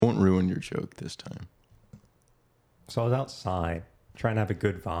joke this time. So I was outside trying to have a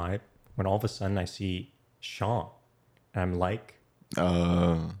good vibe when all of a sudden I see Sean. And I'm like,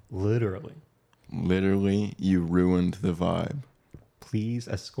 literally, you ruined the vibe. please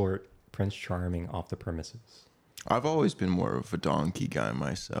escort Prince Charming off the premises. I've always been more of a donkey guy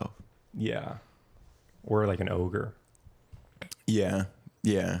myself. Yeah. Or like an ogre. Yeah.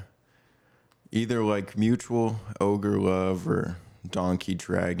 Either like mutual ogre love or donkey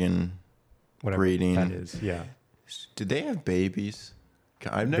dragon Whatever breeding. that is, yeah. Did they have babies?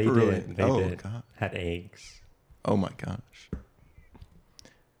 I've never They really. did. They did. God. Had eggs. Oh my gosh.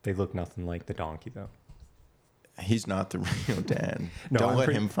 They look nothing like the donkey, though. He's not the real dad. No, Don't I'm let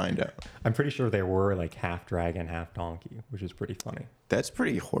pretty- him find out. I'm pretty sure they were like half dragon, half donkey, which is pretty funny. That's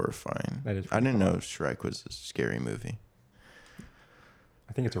pretty horrifying. That is I pretty didn't know Shrek was a scary movie.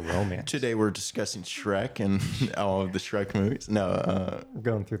 I think it's a romance. Today we're discussing Shrek and all of the Shrek movies. No, We're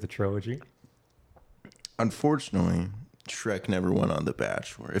going through the trilogy. unfortunately, Shrek never went on The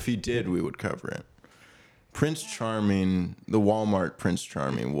Bachelor. If he did, we would cover it. Prince Charming, the Walmart Prince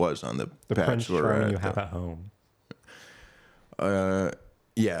Charming was on The Bachelor. Prince Charming you have at home.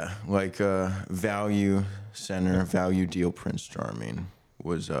 Yeah, like value center, value deal Prince Charming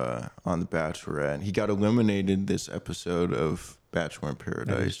was on The Bachelorette. He got eliminated this episode of Bachelor in That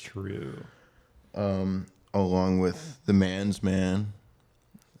is Paradise, true. along with the man's man,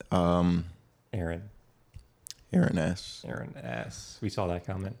 Aaron S. S. We saw that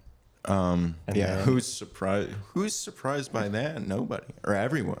coming. Yeah, then- who's surprised? Who's surprised by that? Nobody or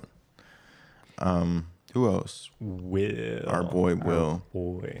everyone. Who else? Will. Our boy Will.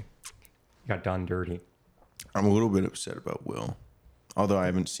 Boy. Got done dirty. I'm a little bit upset about Will, although I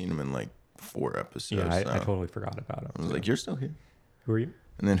haven't seen him in like 4 episodes. Yeah, I now. totally forgot about him. I was like, "You're still here." Who are you?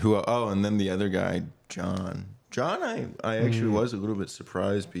 And then who? Oh, and then the other guy, John. John, I actually was a little bit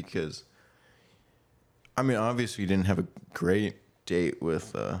surprised because, I mean, obviously he didn't have a great date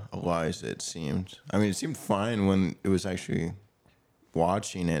with Eliza. It seemed. I mean, it seemed fine when it was actually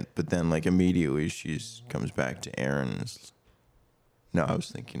watching it, but then like immediately she comes back to Aaron. And is, no, I was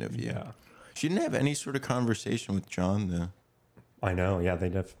thinking of you. Yeah. She didn't have any sort of conversation with John though. I know. Yeah, they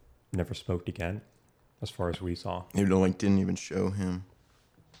never spoke again, as far as we saw. You know, like didn't even show him.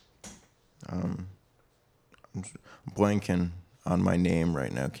 I'm blanking on my name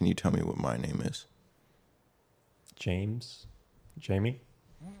right now. Can you tell me what my name is? Jamie,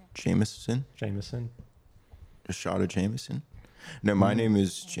 Jameson? Jameson. A shot of Jameson? No, my name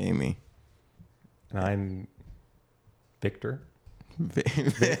is Jamie. And I'm Victor.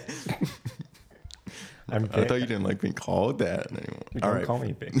 I'm I thought you didn't like being called that anymore. Don't All right, call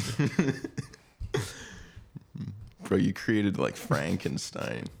me Victor. bro, you created like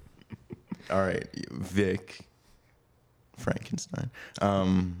Frankenstein. All right, Vic. Frankenstein.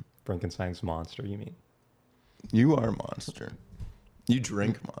 Frankenstein's monster, you mean? You are a monster. You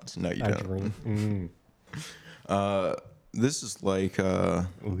drink monster. No, you I don't. drink. This is like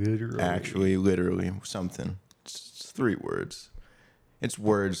Literally. actually literally something. It's 3 words. It's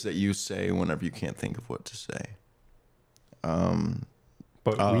words that you say whenever you can't think of what to say.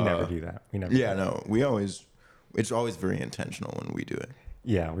 But we never do that. We never. Yeah, no, we always. It's always very intentional when we do it.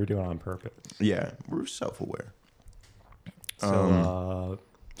 Yeah, we're doing it on purpose. Yeah, we're self-aware. So,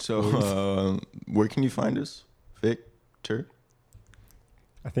 So, where can you find us, Victor?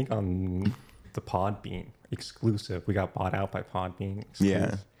 I think on the Podbean exclusive. We got bought out by Podbean. Exclusive.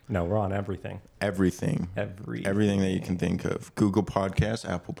 Yeah. No, we're on everything. Everything that you can think of. Google Podcasts,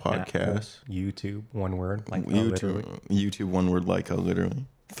 Apple Podcasts, YouTube, one word, like literally. YouTube, one word, like literally.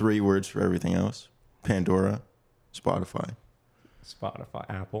 3 words for everything else. Pandora, Spotify. Spotify,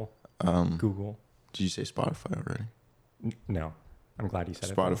 Apple, Google. Did you say Spotify already? No, I'm glad you said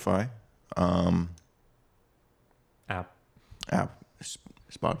Spotify. App.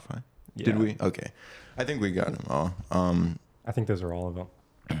 Spotify. Yeah. Did we? Okay. I think we got them all. I think those are all of them.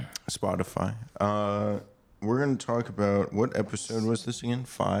 Spotify. We're going to talk about, what episode was this again?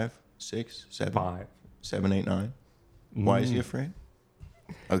 5, 6, 7? 5. 7, 8, 9? Why is he afraid?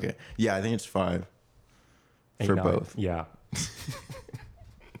 Okay. Yeah, I think it's 5. 8, For 9. both. Yeah.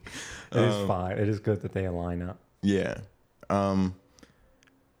 It is 5. It is good that they align up. Yeah.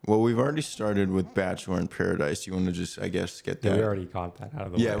 Well, we've already started with Bachelor in Paradise. You want to just, I guess, get that? Yeah, we already got that out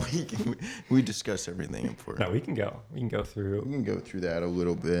of the way. Yeah, we discussed everything important. No, we can go. We can go through. We can go through that a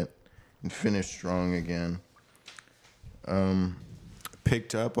little bit and finish strong again.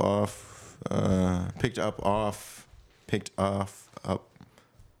 Picked up off Picked up off. a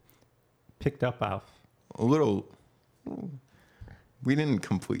little. We didn't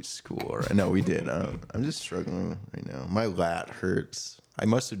complete school, right? No, we did. I'm just struggling right now. My lat hurts.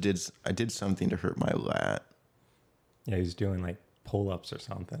 I did something to hurt my lat. Yeah, he's doing like pull-ups or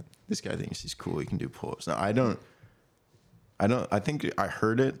something. This guy thinks he's cool. He can do pull-ups. No, I don't. I think I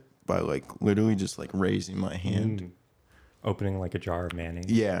heard it by like literally just like raising my hand. Opening like a jar of mayonnaise.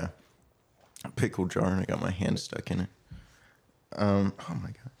 Yeah. A pickle jar, and I got my hand stuck in it. Oh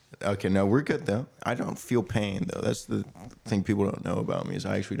my God. Okay, no, we're good though. I don't feel pain though. That's the thing people don't know about me is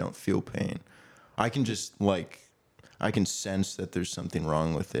I actually don't feel pain. I can just I can sense that there's something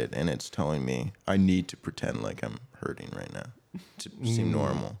wrong with it, and it's telling me I need to pretend like I'm hurting right now to seem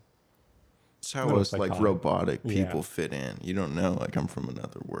normal. It's how us like robotic people fit in. You don't know, like I'm from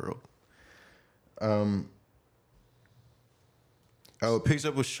another world. It picks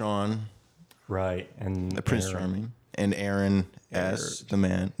up with Sean, right, and the Prince Charming, and Aaron S, the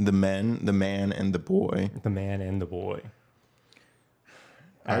man and the boy. The man and the boy.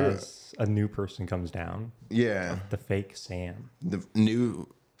 As a new person comes down. Yeah. The fake Sam. The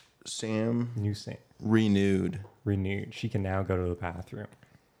new Sam. New Sam. Renewed. She can now go to the bathroom.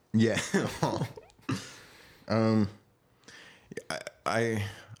 Yeah.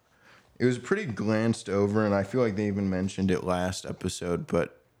 It was pretty glanced over, and I feel like they even mentioned it last episode,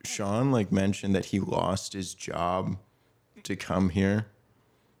 but Sean like mentioned that he lost his job to come here.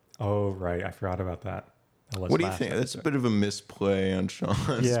 Oh, right. I forgot about that. What do you think? That's a bit of a misplay on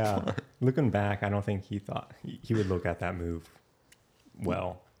Sean's part. Looking back, I don't think he thought he would look at that move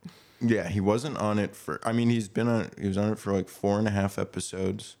well. Yeah, he wasn't on it for. I mean, he was on it for like 4.5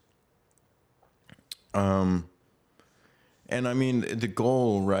 episodes. And I mean, the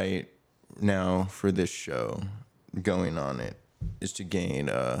goal right now for this show, going on it, is to gain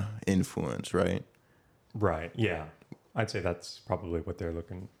influence, right? Right. Yeah, I'd say that's probably what they're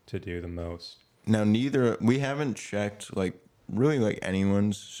looking to do the most. Now, we haven't checked like really like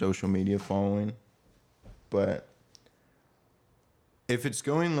anyone's social media following, but if it's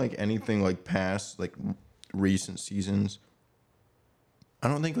going like anything like past like recent seasons, I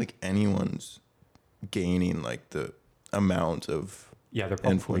don't think like anyone's gaining like the amount of they're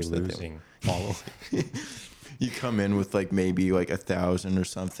probably losing followers. You come in with like maybe like 1,000 or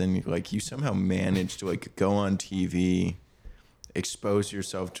something, like you somehow manage to like go on TV, expose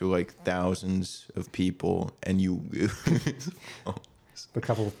yourself to like thousands of people, and you lose. A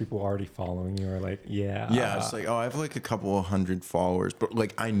couple of people already following you are like, yeah, it's like, oh, I have like a couple of 100 followers, but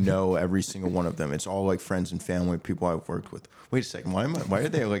like I know every single one of them. It's all like friends and family, people I've worked with. Wait a second, why are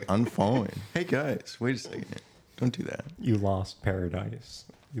they like unfollowing? Hey guys, wait a second, don't do that. You lost paradise.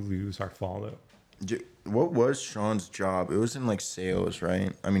 You lose our follow. What was Sean's job? It was in like sales,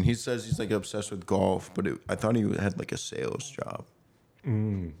 right? I mean, he says he's like obsessed with golf, but I thought he had like a sales job.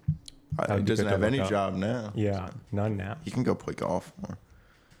 He doesn't have any job now. Yeah, so none now. He can go play golf more.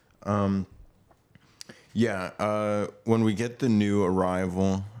 When we get the new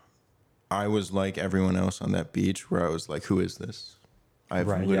arrival, I was like everyone else on that beach where I was like, who is this? I have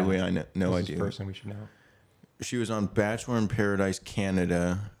no idea. This person we should know. She was on Bachelor in Paradise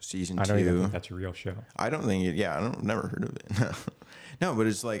Canada season 2. I don't even think that's a real show. I don't think it. Yeah, never heard of it. No, but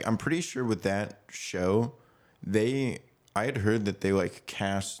it's like I'm pretty sure with that show, I had heard that they like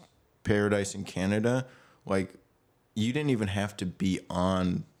cast Paradise in Canada. Like you didn't even have to be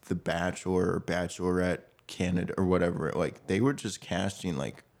on The Bachelor or Bachelorette Canada or whatever. Like they were just casting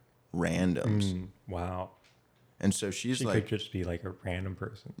like randoms. Wow. And so she like could just be like a random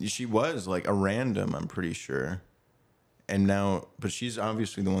person. She was like a random, I'm pretty sure. And now, but she's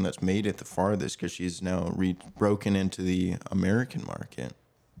obviously the one that's made it the farthest because she's now broken into the American market.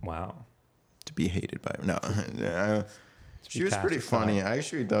 Wow. To be hated by no. She was pretty funny. I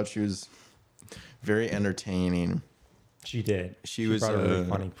actually thought she was very entertaining. She did. She was brought a really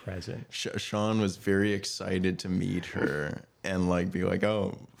funny present. Sean was very excited to meet her and like be like,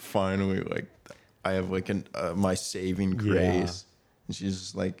 oh, finally, like. I have like my saving grace. And she's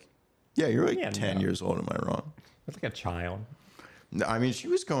just like, yeah, you're like 10 years old. Am I wrong? That's like a child. No, I mean, she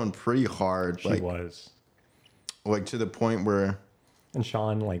was going pretty hard. She was. Like to the point where. And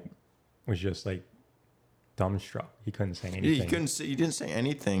Sean like was just like dumbstruck. He couldn't say anything. He didn't say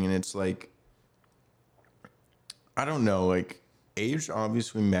anything. And it's like, I don't know, like age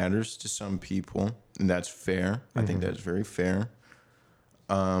obviously matters to some people. And that's fair. I think that's very fair.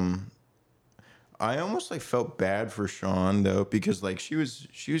 I almost like felt bad for Sean though, because like she was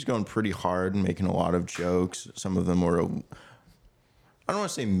going pretty hard and making a lot of jokes. Some of them were, I don't want to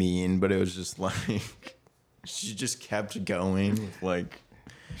say mean, but it was just like she just kept going with like.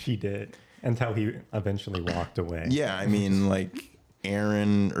 She did until he eventually walked away. Yeah, I mean like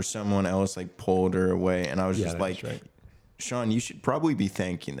Aaron or someone else like pulled her away, and I was just like, right. Sean, you should probably be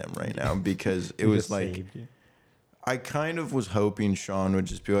thanking them right now because it was like. I kind of was hoping Sean would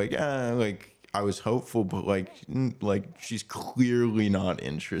just be like, yeah, like I was hopeful, but like she's clearly not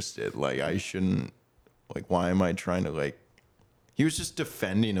interested. Like I shouldn't. Like why am I trying to like? He was just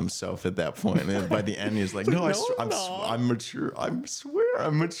defending himself at that point, and by the end, he was like, "No, I'm mature. I swear,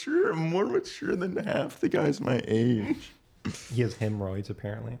 I'm mature. I'm more mature than half the guys my age." He has hemorrhoids,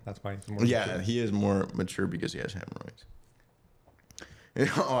 apparently. That's why he's more mature. He is more mature because he has hemorrhoids.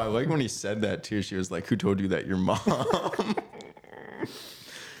 Oh, I like when he said that too. She was like, "Who told you that? Your mom."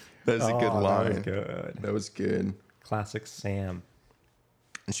 That's a good line. That was good. That was good. Classic Sam.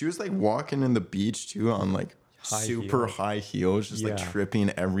 And she was like walking in the beach too on like high heels, just like tripping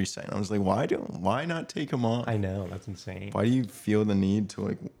every second. I was like, why not take them off? I know, that's insane. Why do you feel the need to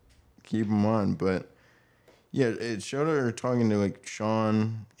like keep them on? But yeah, it showed her talking to like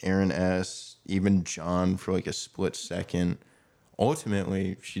Sean, Aaron S, even John for like a split second.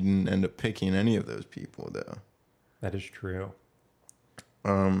 Ultimately, she didn't end up picking any of those people though. That is true.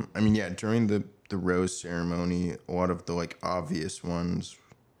 I mean, yeah, during the rose ceremony, a lot of the like obvious ones.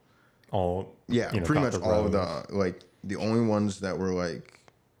 Pretty much all of the like the only ones that were like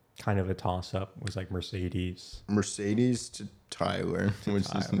kind of a toss up was like Mercedes to Tyler, which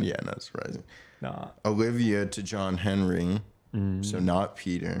is not surprising. Nah. Olivia to John Henry, so not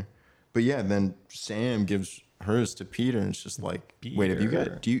Peter. But yeah, then Sam gives hers to Peter, and it's just like, wait,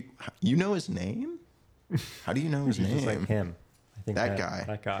 have do you know his name? How do you know his name? Just like him. I think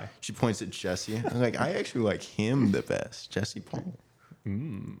that guy. She points at Jesse. I'm like, I actually like him the best, Jesse Paul.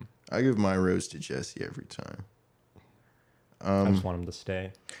 I give my rose to Jesse every time. I just want him to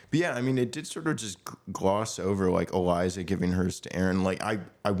stay. But yeah, I mean, it did sort of just gloss over like Eliza giving hers to Aaron. Like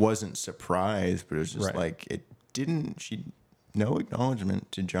I wasn't surprised, but it was just like no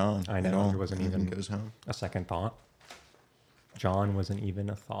acknowledgement to John. I know, it wasn't even goes home. A second thought. John wasn't even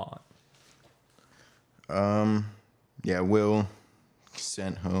a thought. Yeah, Will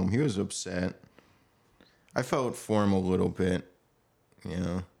sent home. He was upset. I felt for him a little bit. You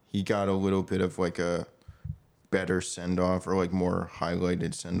know, he got a little bit of like a better send off or like more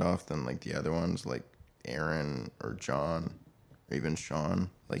highlighted send off than like the other ones, like Aaron or John or even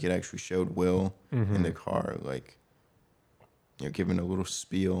Sean. Like it actually showed Will in the car, like, you know, giving a little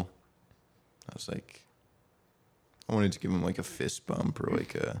spiel. I was like, I wanted to give him like a fist bump or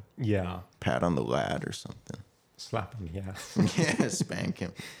like a pat on the lad or something. Slap him, spank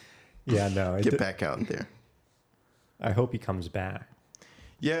him. Yeah, no. Get back out there. I hope he comes back.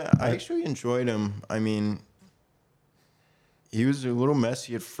 Yeah, I actually enjoyed him. I mean, he was a little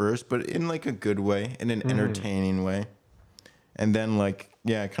messy at first, but in like a good way, in an entertaining way. And then like,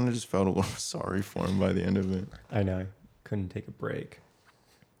 I kind of just felt a little sorry for him by the end of it. I know. Couldn't take a break.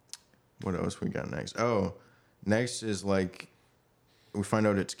 What else we got next? Oh, next is like, we find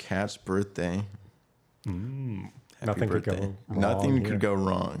out it's Kat's birthday. Nothing could go wrong. Nothing could go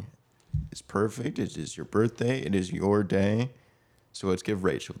wrong. It's perfect. It is your birthday. It is your day. So let's give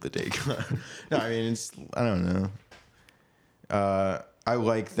Rachel the day card. No, I mean, I don't know. I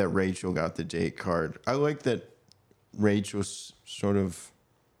like that Rachel got the date card. I like that Rachel's sort of,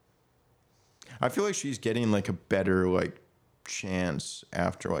 I feel like she's getting like a better like chance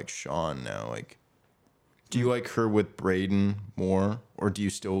after like Sean now. Like, do you like her with Braden more, or do you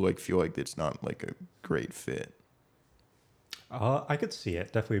still like feel like it's not like a great fit? I could see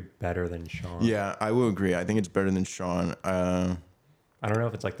it. Definitely better than Sean. Yeah, I will agree. I think it's better than Sean. I don't know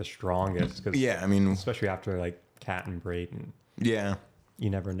if it's like the strongest. I mean, especially after like Kat and Braden. Yeah, you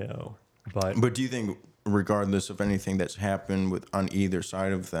never know. But do you think, regardless of anything that's happened on either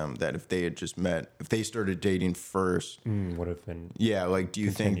side of them, that if they had just met, if they started dating first, would have been? Yeah, like, do you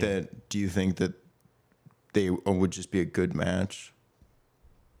think that they would just be a good match?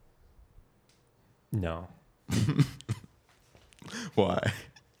 No. Why?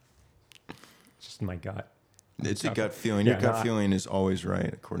 Just my gut. It's a gut feeling. Your gut feeling is always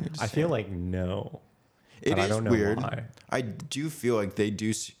right, according to Sam. I feel like no. It is I don't know weird. Why. I do feel like they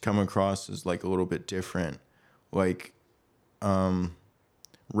do come across as like a little bit different. Like,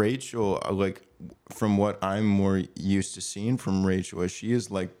 Rachel, like from what I'm more used to seeing from Rachel, is she's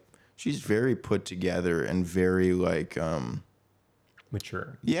very put together and very like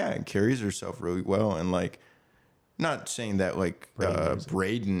mature. Yeah, and carries herself really well, and like, not saying that like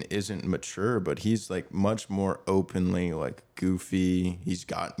Braden isn't mature, but he's like much more openly like goofy. He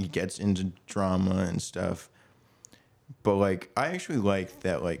gets into drama and stuff. But like, I actually like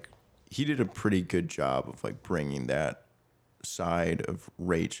that, like, he did a pretty good job of like bringing that side of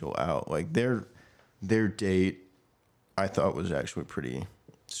Rachel out. Like their date, I thought was actually pretty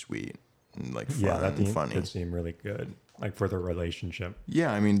sweet and like fun and funny. Did seem really good. like for the relationship.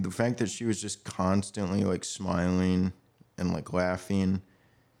 Yeah, I mean, the fact that she was just constantly like smiling and like laughing,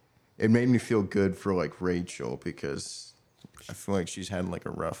 it made me feel good for like Rachel because I feel like she's had like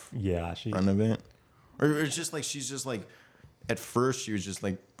a rough run of it. Or it's just like she's just like at first she was just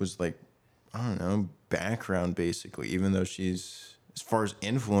like I don't know, background basically, even though she's, as far as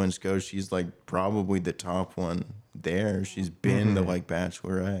influence goes, she's like probably the top one there. She's been the like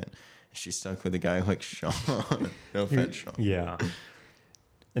Bachelorette. She's stuck with a guy like Sean. No offense, Sean. Yeah.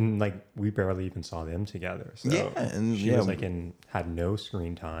 And like we barely even saw them together. So yeah, and she was like had no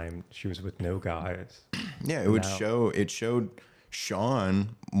screen time. She was with no guys. Yeah, it showed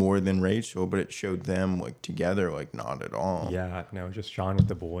Sean more than Rachel, but it showed them like together, like not at all. Yeah, no, just Sean with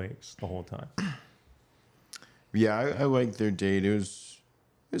the boys the whole time. Yeah, I liked their date. It was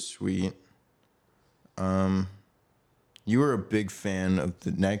sweet. You were a big fan of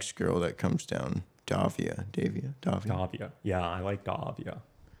the next girl that comes down, Davia. Yeah, I like Davia.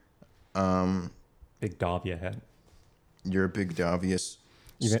 Big Davia head. You're a big Davia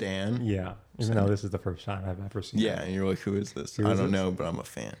stan? Yeah, even though this is the first time I've ever seen her. Yeah, and you're like, who is this? I don't know, but I'm a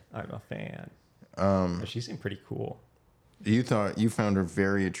fan. I'm a fan. But she seemed pretty cool. You found her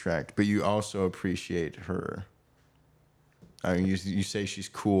very attractive, but you also appreciate her. I mean, you say she's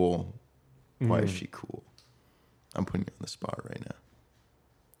cool. Why is she cool? I'm putting you on the spot right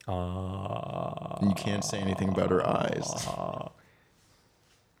now. You can't say anything about her eyes.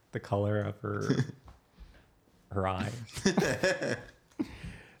 The color of her eyes.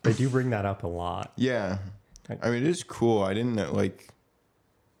 They do bring that up a lot. Yeah. I mean, it is cool. I didn't know, like,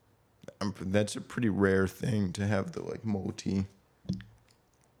 that's a pretty rare thing to have the, like, multi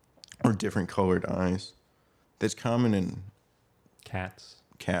or different colored eyes. That's common in cats.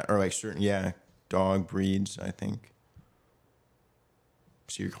 Or, like, certain, dog breeds, I think.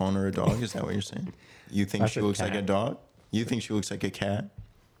 So you're calling her a dog? Is that what you're saying? You think she looks like a dog? You think she looks like a cat?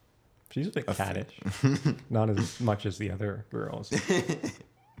 She's a bit cattish. Not as much as the other girls.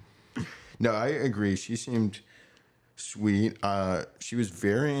 No, I agree. She seemed sweet. She was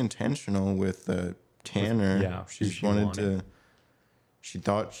very intentional with Tanner. Yeah, she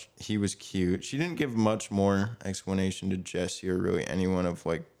thought he was cute. She didn't give much more explanation to Jesse or really anyone of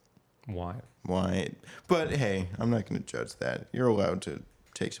like why. But hey, I'm not going to judge that. You're allowed to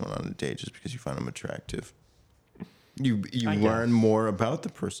take someone on a date just because you find them attractive. You learn more about the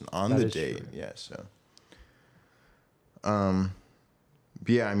person on the date. True. Yeah, so. But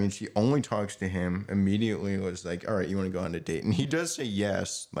yeah, I mean, she only talks to him immediately. Was like, all right, you want to go on a date? And he does say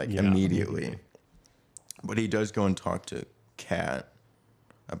yes, immediately. But he does go and talk to Kat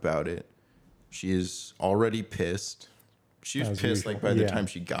about it. She is already pissed. She was pissed by the time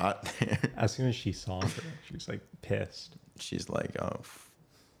she got there. As soon as she saw her, she was like pissed. She's like, oh,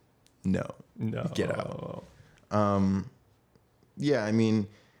 no, get out. Yeah, I mean,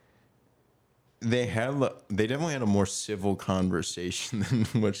 they definitely had a more civil conversation than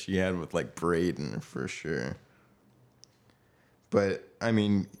what she had with like Braden for sure. But I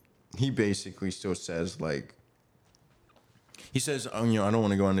mean, he basically still says like, he says, I don't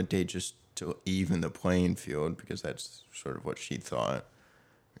want to go on a date just to even the playing field, because that's sort of what she thought.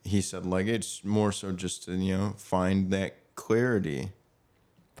 He said like, it's more so just to, find that clarity.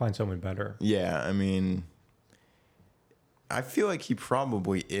 Find someone better. Yeah, I mean, I feel like he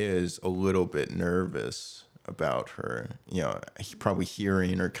probably is a little bit nervous about her. He probably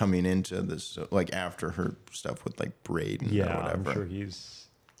hearing or coming into this, like after her stuff with like Braden or whatever. I'm sure he's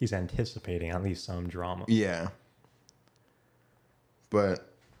anticipating at least some drama. Yeah. But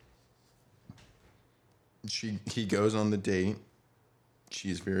he goes on the date.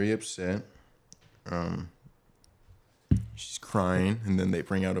 She's very upset. She's crying, and then they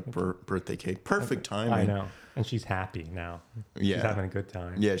bring out a birthday cake. Perfect timing. I know. And she's happy now. Yeah. She's having a good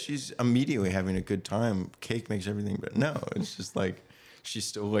time. Yeah, she's immediately having a good time. Cake makes everything, but no, it's just like she's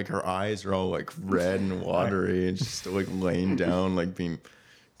still like, her eyes are all like red and watery, and she's still like laying down, like being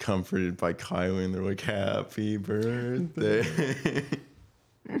comforted by Kylie, and they're like, happy birthday.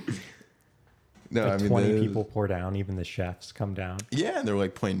 No, like 20 people pour down, even the chefs come down. Yeah, and they're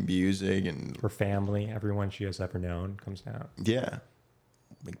like playing music, and her family, everyone she has ever known comes down. Yeah.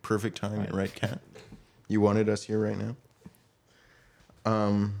 Like perfect timing, right, Kat? You wanted us here right now?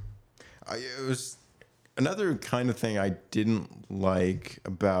 It was another kind of thing I didn't like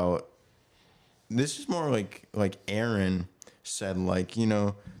about this. Is more like Aaron said, like,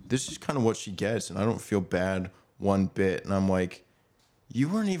 this is kind of what she gets, and I don't feel bad one bit. And I'm like, you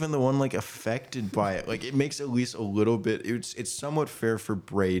weren't even the one like affected by it. Like, it makes at least a little bit. It's somewhat fair for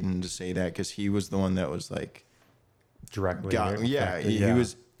Braden to say that, because he was the one that was like directly he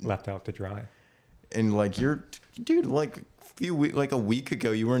was left out to dry. and like dude, like a week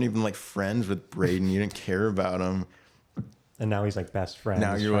ago, you weren't even like friends with Braden. You didn't care about him. And now he's like best friend.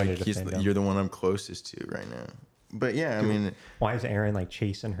 Now you're like, you're the one I'm closest to right now. But yeah, I mean, why is Aaron like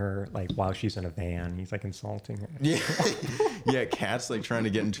chasing her like while she's in a van? He's like insulting her. Yeah, yeah. Kat's like trying to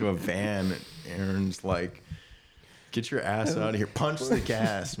get into a van. Aaron's like, get your ass out of here. Punch the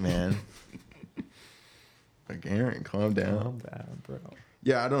gas, man. Like, Aaron, calm down. Calm down, bro.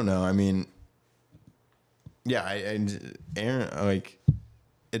 Yeah, I don't know. I mean, yeah, Aaron, like,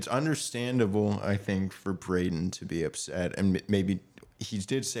 it's understandable, I think, for Braden to be upset. And maybe he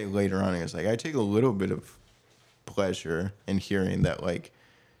did say later on, he was like, I take a little bit of pleasure in hearing that, like,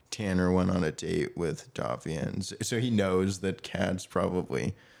 Tanner went on a date with Davian. So he knows that Kat's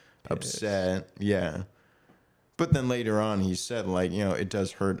probably upset. Yeah. But then later on, he said, like, you know, it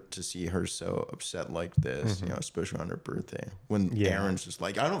does hurt to see her so upset like this, you know, especially on her birthday. When Aaron's just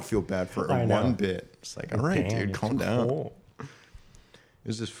like, I don't feel bad for her one bit. It's like, all right, dude, calm down. Cool. It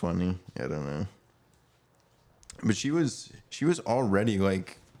was just funny. I don't know. But she was already,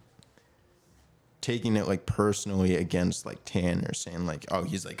 like, taking it, like, personally against, like, Tanner, saying, like, oh,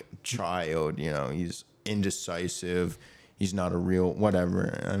 he's, like, a child, you know, he's indecisive, he's not a real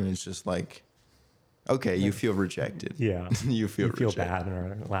whatever. I mean, it's just like, okay, you feel rejected. Yeah. you feel bad and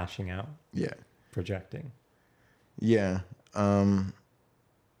are lashing out. Yeah. Projecting. Yeah. I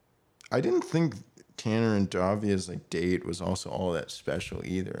didn't think Tanner and Davia's, like, date was also all that special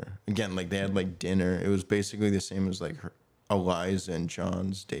either. Again, like, they had, like, dinner. It was basically the same as, like, Eliza and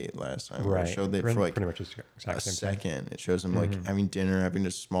John's date last time. Right. It showed that for, like, pretty much a second. It shows them, like, having dinner, having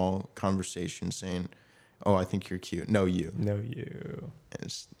a small conversation, saying, oh, I think you're cute. No, you. No, you.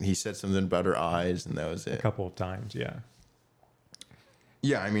 And he said something about her eyes, and that was it. A couple of times, yeah.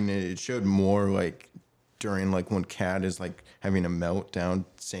 Yeah, I mean, it showed more, like, during, like, when Kat is, like, having a meltdown,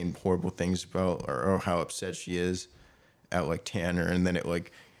 saying horrible things about, or how upset she is at, like, Tanner, and then it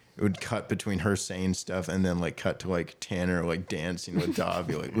would cut between her saying stuff, and then, like, cut to, like, Tanner, like, dancing with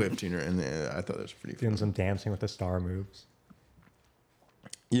Davia, like, lifting her, and I thought that was pretty Doing fun. some dancing with the star moves.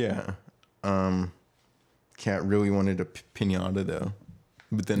 Yeah. Kat really wanted a pinata, though.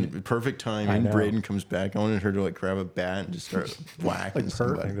 But then, perfect timing, Braden comes back. I wanted her to, like, grab a bat and just start whacking like,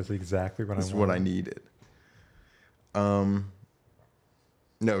 somebody. perfect. That's exactly what I wanted. That's what I needed.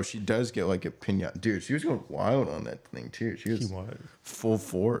 No, she does get, like, a pinata. Dude, she was going wild on that thing, too. She was full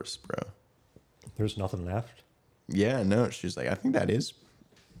force, bro. There's nothing left? Yeah, no. She's like, I think that is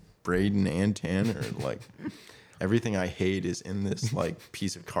Braden and Tanner. Like, everything I hate is in this, like,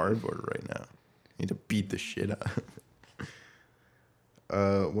 piece of cardboard right now. I need to beat the shit out of it.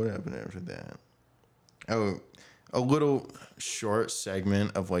 What happened after that? Oh, a little short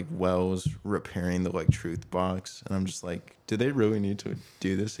segment of, like, Wells repairing the, like, truth box. And I'm just like, do they really need to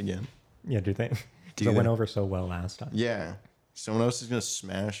do this again? Yeah, do they? It went over so well last time. Yeah. Someone else is going to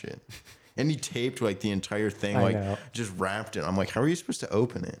smash it. And he taped, like, the entire thing, just wrapped it. I'm like, how are you supposed to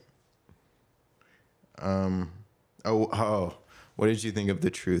open it? What did you think of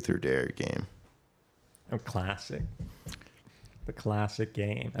the Truth or Dare game? A classic. The classic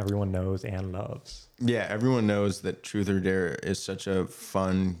game everyone knows and loves. Yeah, everyone knows that Truth or Dare is such a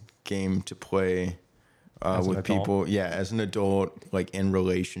fun game to play with people. Yeah, as an adult, like, in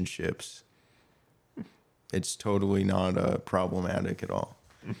relationships. It's totally not problematic at all.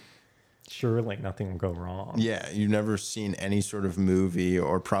 Sure, like, nothing will go wrong. Yeah, you've never seen any sort of movie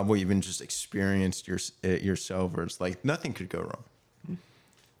or probably even just experienced it yourself where it's like, nothing could go wrong.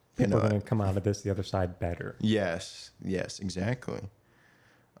 People are going to come out of this the other side better. Yes, exactly.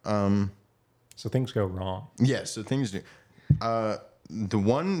 So things go wrong. Yeah, so things do. The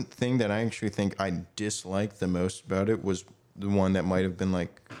one thing that I actually think I disliked the most about it was the one that might have been,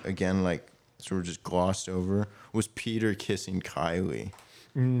 like, again, like, sort of just glossed over, was Peter kissing Kylie.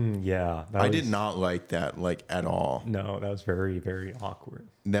 Yeah. I did not like that, like, at all. No, that was very, very awkward.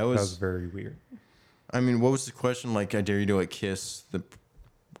 That was very weird. I mean, what was the question? Like, I dare you to, like, kiss the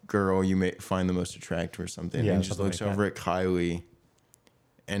girl you may find the most attractive or something. Yeah, and he just looks over at Kylie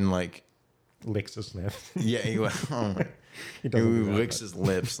and, like, licks his lips. Yeah, he licks his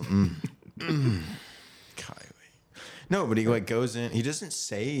lips. Kylie. No, but he, like, goes in. He doesn't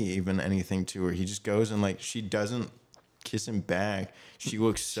say even anything to her. He just goes and, like, she doesn't kiss him back. She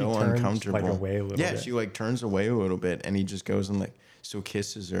looks so uncomfortable. Like, away a little bit. She, like, turns away a little bit, and he just goes and, like, still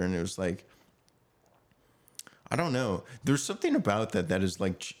kisses her, and it was like, I don't know. There's something about that is,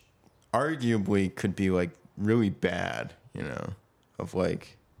 like, arguably could be, like, really bad, you know, of,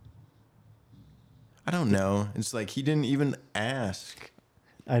 like, I don't know. It's like he didn't even ask.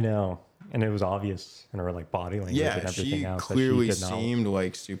 I know. And it was obvious in her, like, body language and everything else. Yeah, she clearly seemed,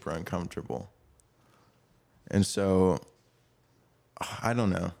 like, super uncomfortable. And so, I don't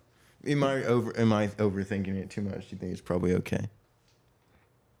know. Am I overthinking it too much? Do you think it's probably okay?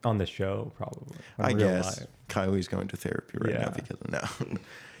 On the show, probably. I guess life. Kylie's going to therapy right now because of no.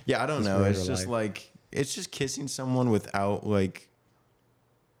 Yeah, I don't know. It's just like it's just kissing someone without like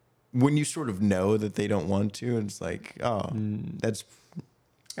when you sort of know that they don't want to. It's like, oh, that's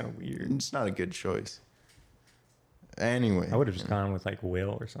kind of weird. It's not a good choice. Anyway, I would have just gone with like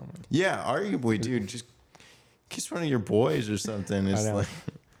Will or something. Yeah, arguably, dude, just kiss one of your boys or something. It's like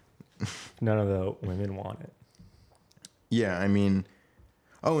none of the women want it. Yeah, I mean,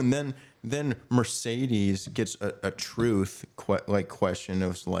 oh, and then Mercedes gets a truth question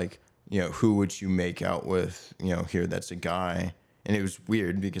of like, who would you make out with? Here that's a guy, and it was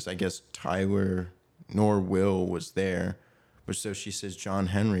weird because I guess Tyler nor Will was there, but so she says John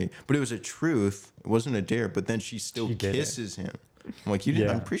Henry, but it was a truth. It wasn't a dare, but then she still kisses him. I'm like, you didn't.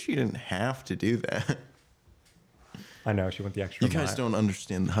 Yeah. I'm pretty sure you didn't have to do that. I know she went the extra. You guys don't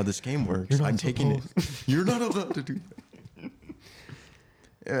understand how this game works. I'm taking it. You're not allowed to do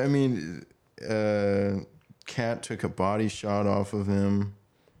that. I mean, Kat took a body shot off of him.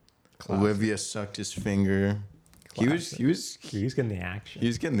 Classic. Olivia sucked his finger. Classic. He was getting the action. He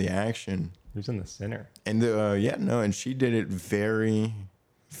was getting the action. He was in the center. And and she did it very,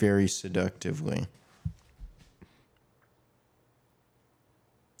 very seductively.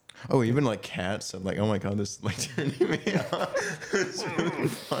 Oh, even like Kat said, like, "Oh my god, this is like turning me on." It's really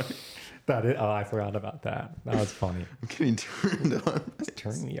funny. I forgot about that. That was funny. I'm getting turned on.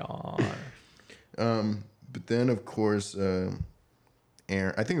 Turn me on. But then of course, Aaron.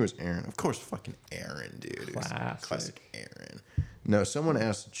 I think it was Aaron. Of course, fucking Aaron, dude. Classic Aaron. No, someone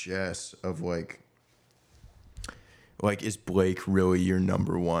asked Jess of like, is Blake really your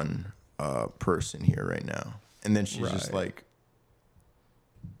number one person here right now? And then she's just like,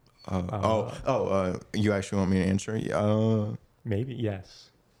 you actually want me to answer? Maybe, yes.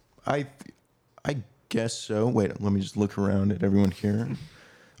 I guess so. Wait, let me just look around at everyone here.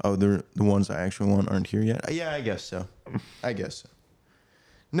 Oh, the ones I actually want aren't here yet? Yeah, I guess so.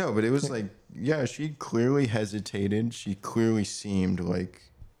 No, but it was like, yeah, she clearly hesitated. She clearly seemed like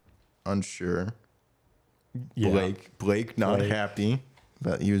unsure. Yeah. Blake not happy,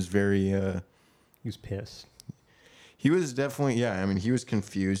 but he was very... he was pissed. He was definitely, I mean, he was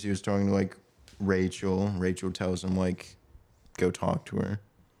confused. He was talking to like Rachel. Rachel tells him like, go talk to her.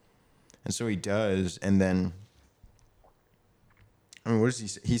 And so he does. And then, I mean, what does he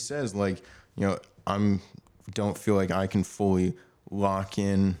say? He says like, don't feel like I can fully lock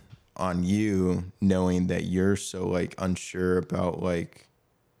in on you knowing that you're so like unsure about like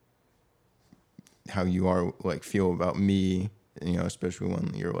how you are like feel about me, especially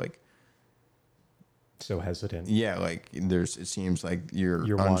when you're like so hesitant. Yeah, like it seems like you're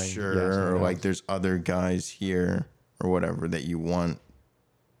unsure or like there's other guys here or whatever that you want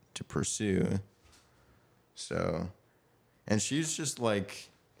to pursue. So, and she's just like,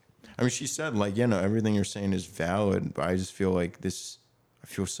 I mean, she said like, everything you're saying is valid, but I just feel like I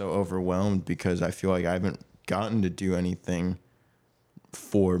feel so overwhelmed because I feel like I haven't gotten to do anything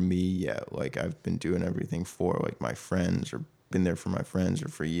for me yet. Like I've been doing everything for like my friends or been there for my friends or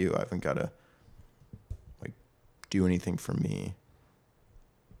for you. I haven't got to like do anything for me.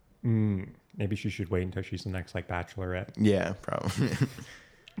 Maybe she should wait until she's the next like Bachelorette. Yeah, probably.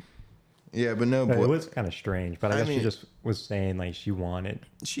 Yeah, but no. It was kind of strange, but I guess she just was saying like she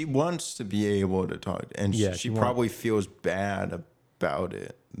wants to be able to talk, and she probably feels bad about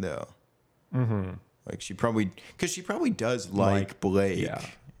it though. Mm-hmm. Like she probably does like Blake. Yeah.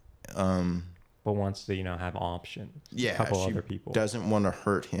 But wants to have options. Yeah, a couple other people. Doesn't want to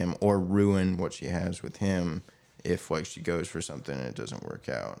hurt him or ruin what she has with him if like she goes for something and it doesn't work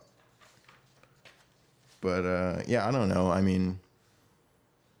out. But I don't know. I mean.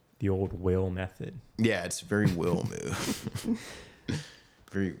 The old Will method. Yeah, it's a very Will move.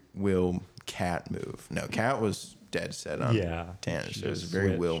 Very Will Kat move. No, Kat was dead set on Tanner, so it was a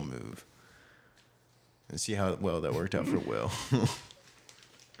very Will move. Let's see how well that worked out for Will.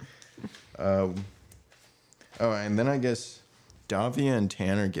 And then I guess Davia and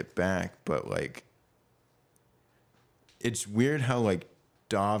Tanner get back, but like it's weird how like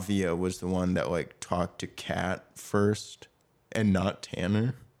Davia was the one that like talked to Kat first and not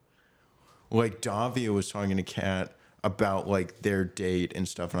Tanner. Like Davia was talking to Kat about like their date and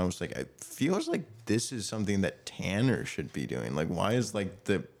stuff, and I was like, it feels like this is something that Tanner should be doing. Like, why is like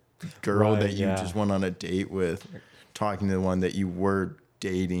the girl that you just went on a date with talking to the one that you were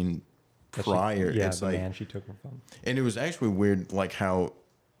dating prior? It's the like man she took him from. And it was actually weird, like how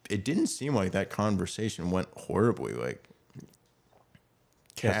it didn't seem like that conversation went horribly. Like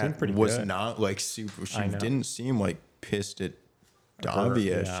Kat was good. Not like super. She didn't seem like pissed at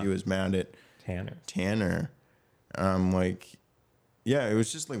Davia. Yeah. She was mad at Tanner. Like, yeah, it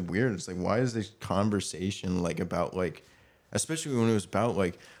was just like weird. It's like, why is this conversation like about like, especially when it was about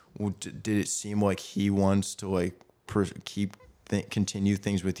like, did it seem like he wants to like continue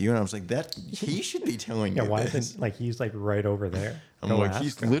things with you? And I was like, that he should be telling you. Why this. isn't like he's like right over there? I'm like,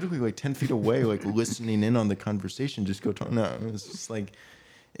 he's him. Literally like 10 feet away, like listening in on the conversation. Just go talk. No, it's just like,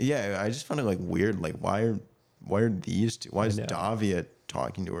 yeah, I just found it like weird. Like, why are these two? Why is Davia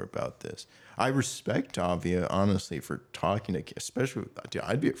talking to her about this? I respect Davia honestly for talking to, especially, dude,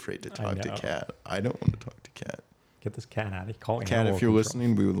 I'd be afraid to talk to Kat. I don't want to talk to Kat. Get this cat out of here. Kat, if you're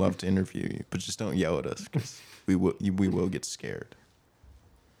listening, we would love to interview you, but just don't yell at us because we will get scared.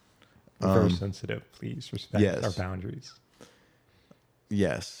 We're very sensitive. Please respect our boundaries.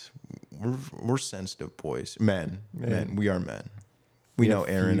 Yes, we're sensitive boys, men. We are men. We know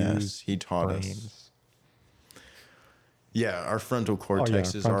Aaron S. He taught us. Yeah, our frontal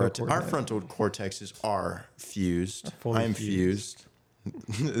cortexes our frontal cortexes are fused. I'm fused.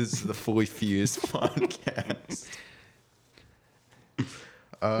 This is the Fully Fused podcast.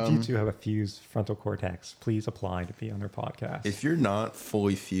 If you two have a fused frontal cortex, please apply to be on their podcast. If you're not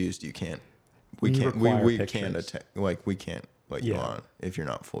fully fused, you can't. We can't let you on if you're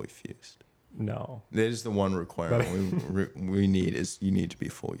not fully fused. No, that is the one requirement we need is you need to be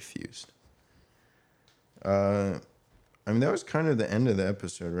fully fused. I mean, that was kind of the end of the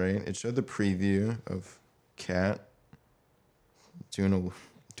episode, right? It showed the preview of Kat doing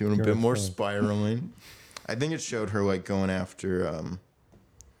a bit more spiraling. I think it showed her like going after,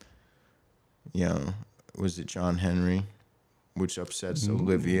 was it John Henry, which upsets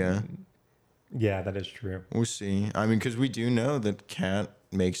Olivia. Yeah, that is true. We'll see. I mean, because we do know that Kat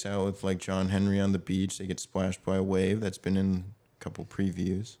makes out with like John Henry on the beach. They get splashed by a wave. That's been in a couple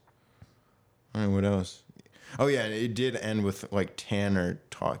previews. All right, what else? Oh yeah, it did end with like Tanner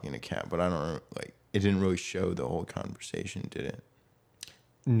talking to Kat, but I don't know, like it didn't really show the whole conversation, did it?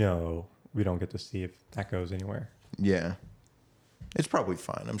 No, we don't get to see if that goes anywhere. Yeah, it's probably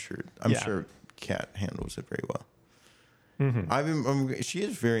fine. I'm sure Kat handles it very well. Mm-hmm. She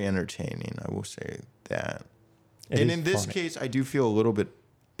is very entertaining. I will say that. And in this case, I do feel a little bit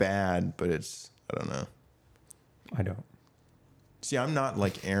bad, but I don't know. I don't. See, I'm not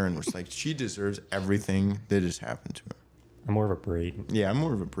like Aaron, which like she deserves everything that has happened to her. I'm more of a Braden. Yeah, I'm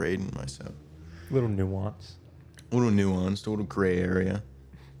more of a Braden myself. A little nuanced, a little gray area.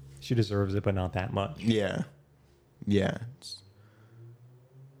 She deserves it, but not that much. Yeah.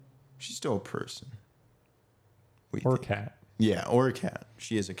 She's still a person. Or a cat. Yeah, or a cat.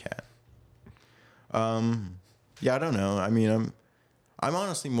 She is a cat. Yeah, I don't know. I mean, I'm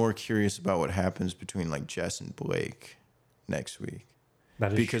honestly more curious about what happens between like Jess and Blake next week.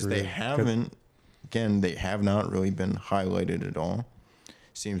 That is because true. They have not really been highlighted at all.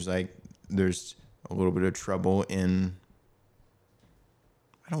 Seems like there's a little bit of trouble in,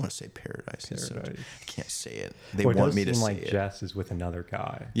 I don't want to say paradise. I can't say it. They want me to say it. Jess is with another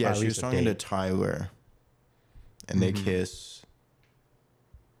guy. Yeah, she was talking to Tyler, and they kiss.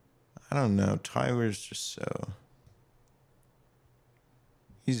 I don't know. Tyler's just so.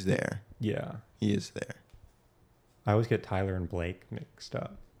 He's there. Yeah, he is there. I always get Tyler and Blake mixed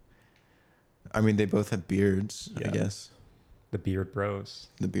up. I mean, they both have beards. Yeah. I guess. The beard bros.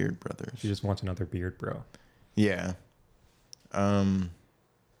 The beard brothers. She just wants another beard bro. Yeah.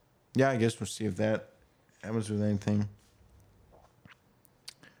 Yeah, I guess we'll see if that happens with anything.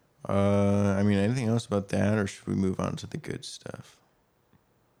 I mean, anything else about that, or should we move on to the good stuff?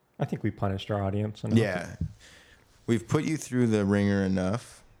 I think we punished our audience enough. Yeah. We've put you through the ringer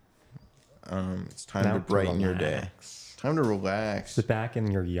enough. It's time to brighten your day. Time to relax. Sit back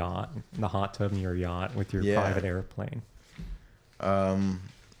in your yacht, in the hot tub in your yacht with your private airplane.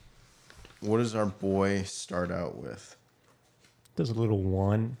 What does our boy start out with? There's a little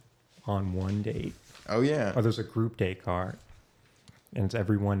one-on-one date. Oh, yeah. Or there's a group date card. And it's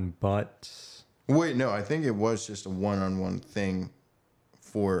everyone but... Wait, no, I think it was just a one-on-one thing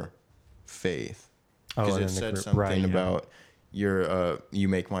for Faith. Because it said something about you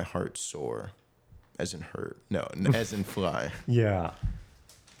make my heart soar. As in hurt. No, as in fly. Yeah.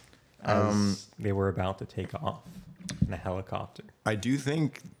 As they were about to take off in a helicopter. I do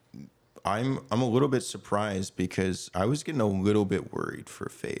think I'm a little bit surprised because I was getting a little bit worried for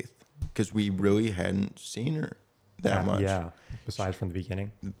Faith because we really hadn't seen her that much. Yeah, besides from the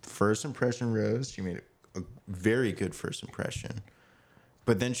beginning. First impression Rose, she made a very good first impression.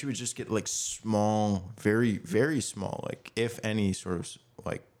 But then she would just get like small, very, very small, like if any sort of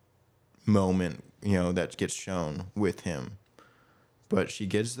like moment, that gets shown with him. but she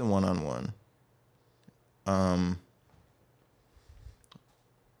gets the one-on-one. And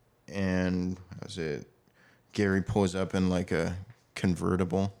how's it? Gerry pulls up in like a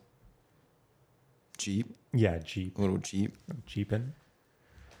convertible Jeep. Yeah, Jeep. A little Jeep. Jeepin'.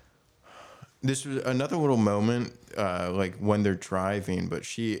 This was another little moment, like when they're driving, but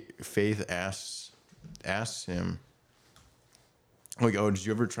Faith asks him, like, oh, did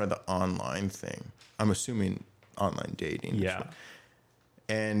you ever try the online thing? I'm assuming online dating. Yeah.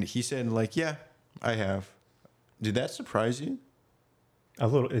 And he said, like, yeah, I have. Did that surprise you? A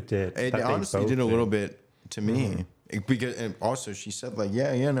little, it did. It honestly did a little bit to me. Because, and also she said, like,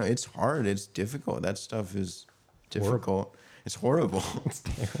 yeah, no, it's hard. It's difficult. That stuff is difficult. Horrible. It's horrible. It's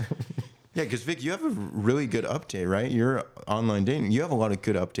terrible. Yeah, because Vic, you have a really good update, right? You're online dating. You have a lot of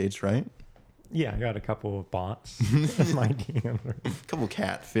good updates, right? Yeah, I got a couple of bots in my DM. A couple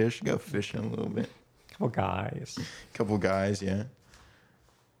catfish. Go fishing a little bit. Couple guys. Couple guys, yeah.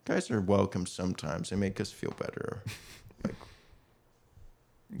 Guys are welcome sometimes. They make us feel better. Like,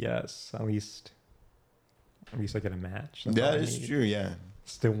 yes, at least I get a match. That is true, yeah.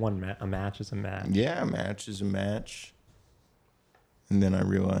 Still a match is a match. Yeah, a match is a match. And then I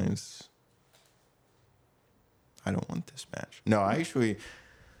realize I don't want this match. No, I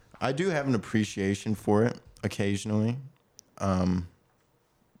do have an appreciation for it occasionally. I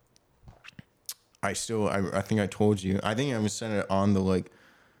think I told you. I think I was saying it on the like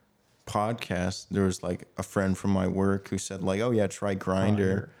podcast. There was like a friend from my work who said like, "Oh yeah, try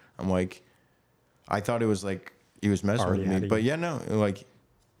Grindr." I'm like, I thought it was like he was messing with me, but yeah, no, like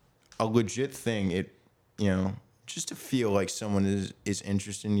a legit thing. It, just to feel like someone is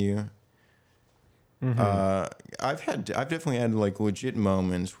interested in you. Mm-hmm. I've definitely had like legit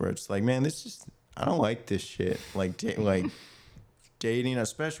moments where it's like, man, I don't like this shit. Like dating,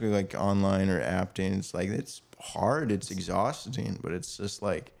 especially like online or app dating, it's like, it's hard, it's exhausting, but it's just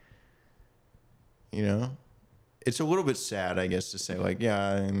like, it's a little bit sad, I guess, to say like,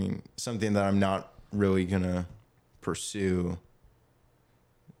 yeah, I mean, something that I'm not really gonna pursue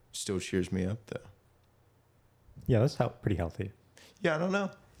still cheers me up though. Yeah, that's pretty healthy. Yeah,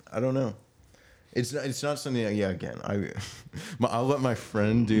 I don't know. It's not something that, again, I'll let my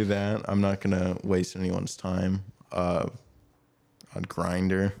friend do that. I'm not going to waste anyone's time on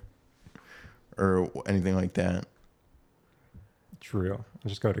Grindr or anything like that. True. I'll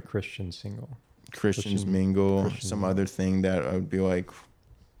just go to Christian Single. Christians Mingle, some other thing that I would be like,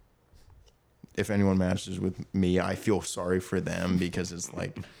 if anyone matches with me, I feel sorry for them because it's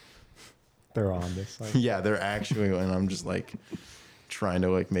like... They're on this. Like... Yeah, they're actually, and I'm just like... trying to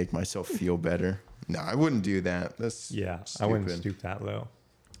like make myself feel better. No, I wouldn't do that. That's stupid. I wouldn't stoop that low.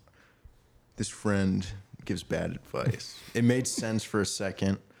 This friend gives bad advice. It made sense for a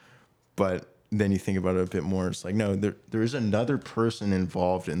second, but then you think about it a bit more. It's like, no, there is another person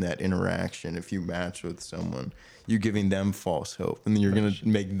involved in that interaction. If you match with someone, you're giving them false hope, and then you're gonna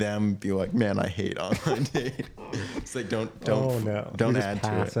make them be like, man, I hate online dating. It's like don't add to it.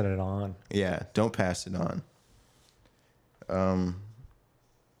 Passing it on. Yeah, don't pass it on.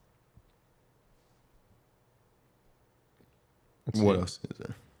 What else is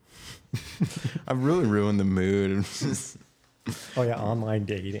there? I've really ruined the mood. Oh yeah, online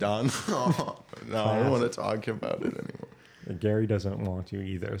dating. Done. Oh, no, I don't want to talk about it anymore. Gerry doesn't want to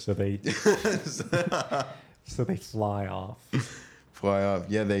either, so they fly off. Fly off.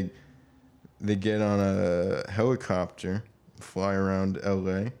 Yeah, they get on a helicopter, fly around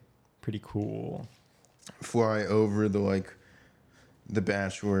LA. Pretty cool. Fly over the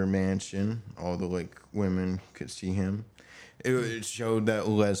Bachelor mansion. All the like women could see him. It showed that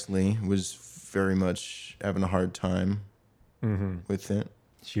Leslie was very much having a hard time with it.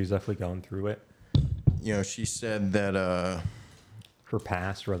 She was definitely going through it. She said that... her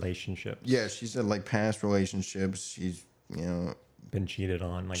past relationships. Yeah, she said, like, past relationships, she's, been cheated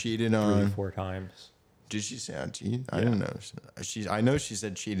on, like, 3 or 4 times. Did she say I cheated? I don't know. I know she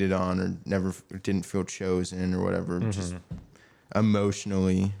said cheated on or never didn't feel chosen or whatever, just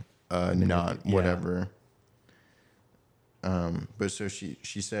emotionally not whatever. But so she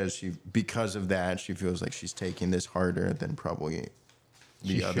says because of that, she feels like she's taking this harder than probably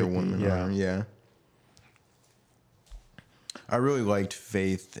the other women are. Yeah. I really liked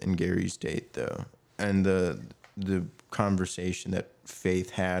Faith and Gary's date though, and the conversation that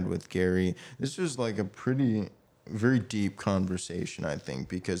Faith had with Gerry. This was like a very deep conversation, I think,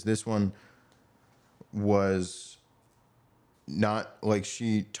 because this one was not like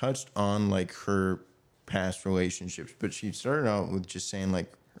she touched on like her past relationships, but she started out with just saying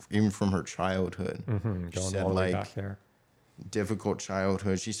like even from her childhood, she said all the way back there. Difficult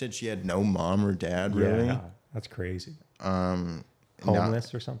childhood. She said she had no mom or dad really. Yeah, that's crazy.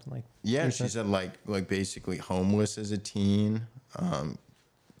 homeless or something like. Yeah, she said like basically homeless as a teen.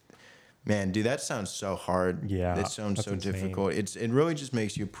 Man, dude, that sounds so hard. Yeah, it sounds so insane. difficult. It really just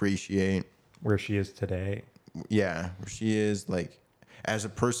makes you appreciate where she is today. Yeah, where she is. Like, as a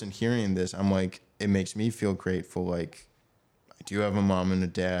person hearing this, I'm like, it makes me feel grateful. Like, I do have a mom and a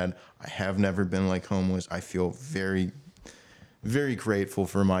dad. I have never been like homeless. I feel very, very grateful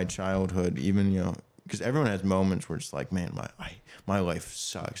for my childhood. Even because everyone has moments where it's like, man, my life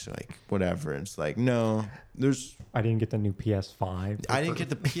sucks. Like, whatever. It's like, no, I didn't get the new PS5. I didn't get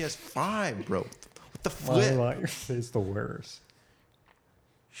the PS5, bro. What the flip? My life is the worst.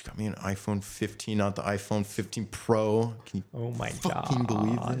 She got me an iPhone 15, not the iPhone 15 Pro. Can you fucking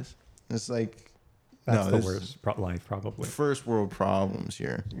believe this? It's like, that's the worst life, probably. First world problems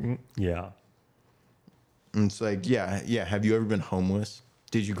here. Yeah. And it's like, yeah. Have you ever been homeless?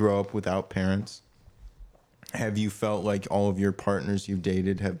 Did you grow up without parents? Have you felt like all of your partners you've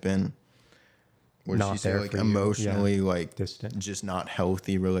dated have been, what did she say, like emotionally, like distant, just not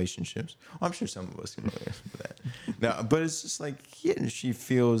healthy relationships? Well, I'm sure some of us can relate to that. No, but it's just like, yeah, she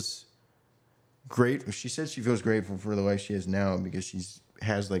feels great. She said she feels grateful for the life she has now because she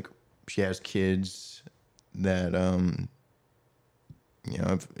has kids that,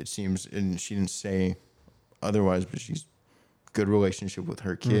 it seems, and she didn't say otherwise, but she's good relationship with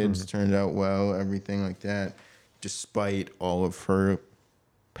her kids, turned out well, everything like that, despite all of her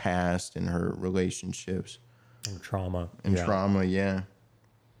past and her relationships and trauma. Yeah.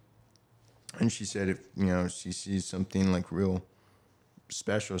 And she said if she sees something like real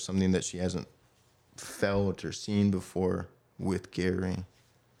special, something that she hasn't felt or seen before with Gerry,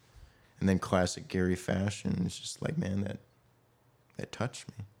 and then classic Gerry fashion, it's just like, man, that touched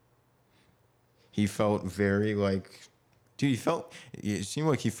me. He felt very like, dude, it seemed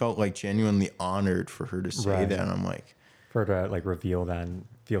like he felt like genuinely honored for her to say that. And I'm like, for her to like reveal that and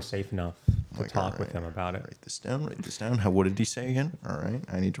feel safe enough to talk with him about it. Write this down. What did he say again? All right,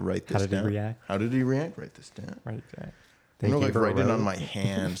 I need to write this down. How did he react? Write this down. Right there. I'm gonna write it on my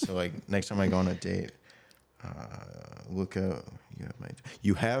hand. So like next time I go on a date, look out.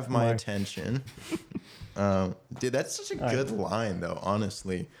 You have my attention. Dude, that's such a good line though.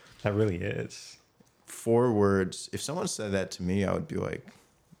 Honestly, that really is. 4 words. If someone said that to me, I would be like,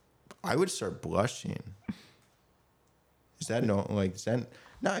 I would start blushing. Is that no?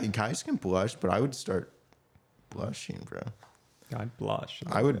 Guys can blush, but I would start blushing, bro. I'd blush.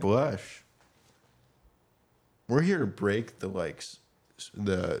 I would blush. We're here to break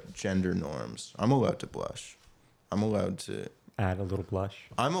the gender norms. I'm allowed to blush. I'm allowed to add a little blush.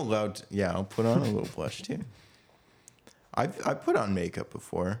 I'm allowed to. Yeah, I'll put on a little blush too. I've put on makeup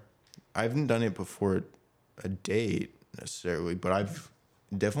before. I haven't done it before a date necessarily, but I've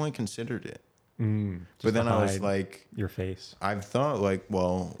definitely considered it. But then I was like, your face. I've thought like,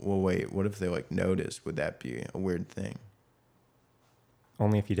 well, wait. What if they like notice? Would that be a weird thing?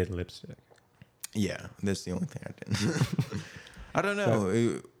 Only if you did lipstick. Yeah, that's the only thing I didn't. I don't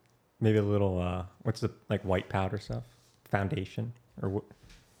know. Maybe a little. What's the like white powder stuff? Foundation or what?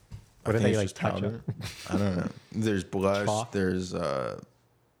 What do they like touch up? I don't know. There's blush. Chalk? There's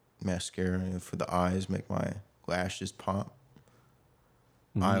mascara for the eyes, make my lashes pop.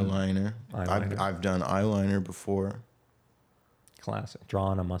 Eyeliner. I've done eyeliner before. Classic. Draw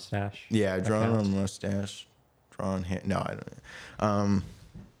on a mustache. Yeah, drawn on a mustache. Drawn hair. No, I don't.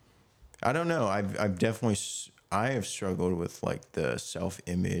 I don't know. I have struggled with like the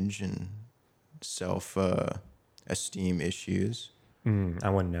self-image and self-esteem issues. I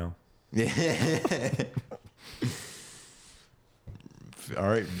wouldn't know. Yeah. All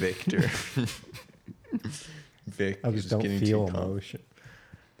right, Victor. Vic, I just don't feel emotion.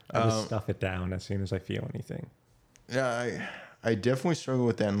 I just stuff it down as soon as I feel anything. Yeah, I definitely struggle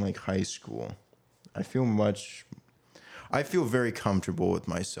with that in like high school. I feel very comfortable with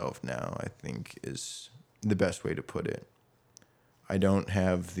myself now, I think is the best way to put it. I don't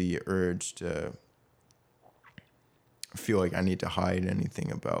have the urge to feel like I need to hide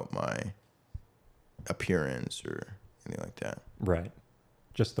anything about my appearance or anything like that. Right.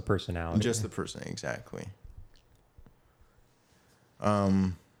 Just the personality. Just the person, exactly.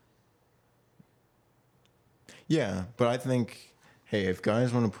 Yeah, but I think, hey, if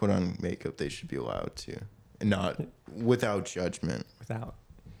guys want to put on makeup, they should be allowed to. And not without judgment.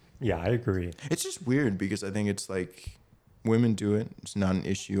 Yeah, I agree. It's just weird because I think it's like women do it. It's not an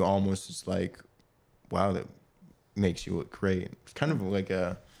issue. Almost it's like, wow, that makes you look great. It's kind of like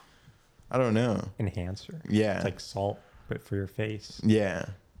I don't know. Enhancer. Yeah. It's like salt, but for your face. Yeah.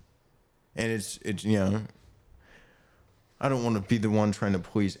 And it's I don't want to be the one trying to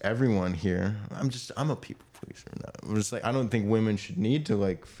please everyone here. I'm a people please or not. But it's like I don't think women should need to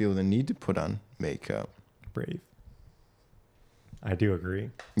like feel the need to put on makeup. Brave. I do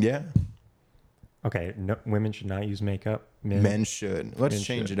agree. Yeah. Okay, no, women should not use makeup. Men should. Let's Men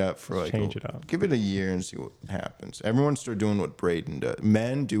change should. it up for like Change it up. Give it a year and see what happens. Everyone start doing what Braden does.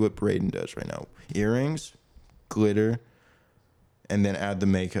 Men do what Braden does right now. Earrings, glitter, and then add the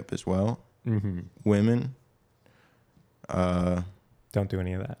makeup as well. Mm-hmm. Women, don't do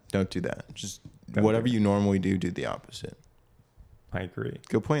any of that. don't do that. Just Don't whatever do it. you normally do the opposite. I agree.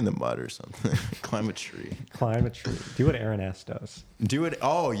 Go play in the mud or something. Climb a tree. Climb a tree. Do what Aaron S. does. Do it.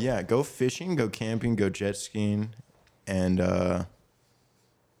 Oh, yeah. Go fishing, go camping, go jet skiing, and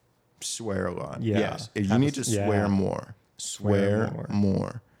swear a lot. Yeah. Yes. If you need to swear more. Swear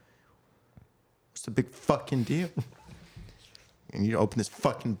more. What's the big fucking deal? You need to open this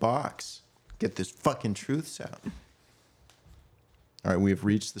fucking box. Get this fucking truths out. All right, we have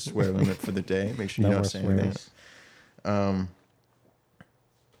reached the swear limit for the day. Make sure you don't say anything.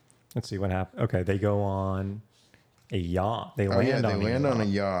 Let's see what happened. Okay, they go on a yacht. They land on a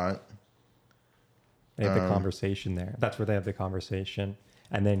yacht. They have the conversation there. That's where they have the conversation.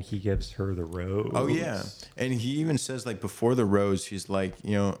 And then he gives her the rose. Oh, yeah. And he even says, like, before the rose, he's like,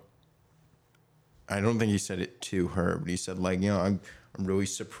 you know, I don't think he said it to her, but he said, like, you know, I'm really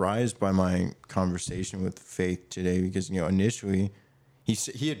surprised by my conversation with Faith today because, you know, initially,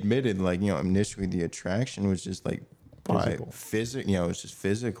 he admitted, like, you know, initially the attraction was just, like, physical, you know, it's just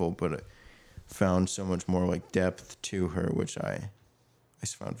physical, but it found so much more like depth to her, which I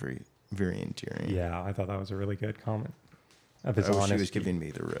found very, very endearing. Yeah, I thought that was a really good comment. Of his honesty. She was giving me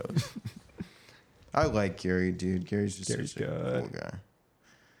the rose. I like Gerry, dude. Gerry's just such a cool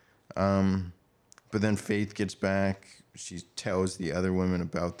guy. But then Faith gets back. She tells the other women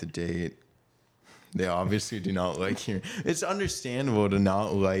about the date. They obviously do not like hearing. It's understandable to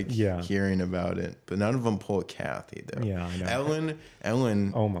not like hearing about it, but none of them pull a Kathy though. Yeah, I know.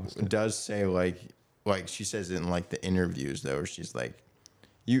 Ellen almost does say like she says it in like the interviews though, where she's like,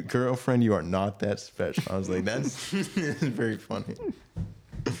 "You girlfriend, you are not that special." I was like, that's very funny.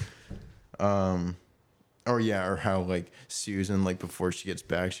 Or how like Susan, like before she gets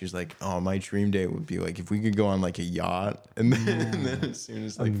back, she's like, "Oh, my dream date would be like if we could go on like a yacht." And then as soon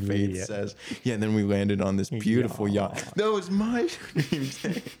as like Faith says, "Yeah," and then we landed on this beautiful yacht. That was my dream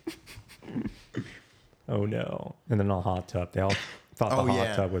date. Oh no! And then a hot tub. They all thought the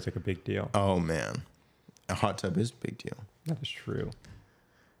hot tub was like a big deal. Oh man, a hot tub is a big deal. That is true.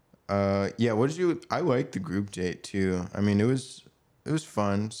 Yeah. What did you? I liked the group date too. I mean, it was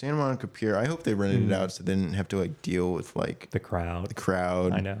fun. Santa Monica Pier. I hope they rented it out so they didn't have to like deal with like the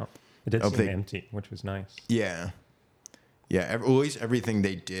crowd. I know. It did seem empty, which was nice. Yeah. Yeah. At least everything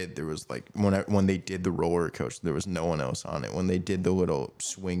they did, there was like when they did the roller coaster, there was no one else on it. When they did the little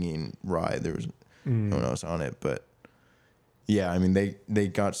swinging ride, there was no one else on it. But yeah, I mean they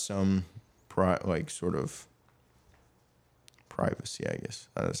got some sort of privacy, I guess.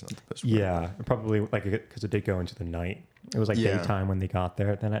 That's not the best word. Yeah, probably like because it did go into the night. It was like daytime when they got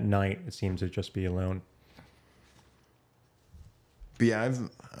there. Then at night, it seems to just be alone. But yeah,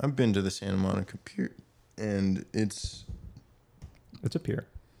 I've been to the Santa Monica Pier, and it's a pier.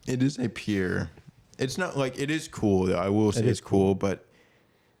 It is a pier. It's not like it is cool though. I will say it's cool, but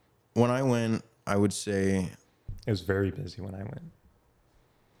when I went, I would say it was very busy when I went.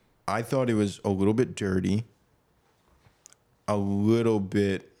 I thought it was a little bit dirty. A little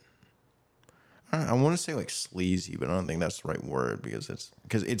bit. I want to say like sleazy, but I don't think that's the right word because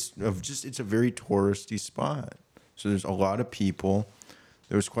it's a very touristy spot. So there's a lot of people.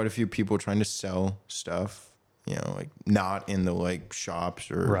 There was quite a few people trying to sell stuff, you know, like not in the like shops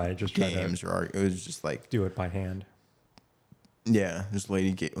or just games or art. It was just like do it by hand. Yeah, this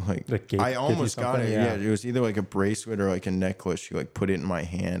lady I almost got it. Yeah, it was either like a bracelet or like a necklace. She like put it in my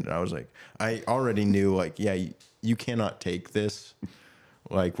hand, and I was like, I already knew like, yeah, you cannot take this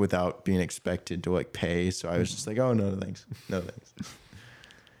like without being expected to like pay. So I was just like, oh no thanks.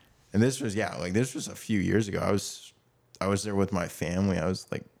 And this was a few years ago. I was there with my family. I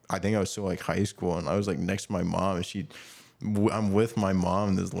think I was still like high school, and I was like next to my mom, and I'm with my mom,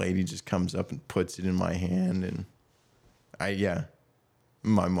 and this lady just comes up and puts it in my hand, and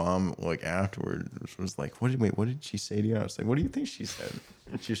my mom like afterwards was like, what did she say to you? I was like, what do you think she said?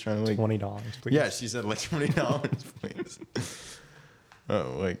 She was trying to like $20, please. Yeah, she said like $20, please.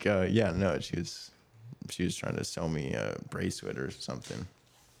 She was trying to sell me a bracelet or something.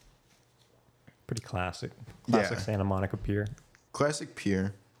 Pretty classic Santa Monica Pier. Classic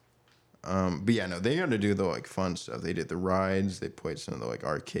pier. But yeah, no, they got to do the like fun stuff. They did the rides. They played some of the like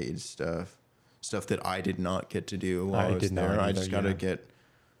arcade stuff that I did not get to do while I was there. I just got to get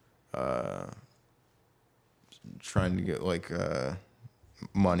trying to get like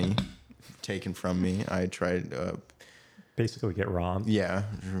money taken from me. I tried basically get robbed. Yeah,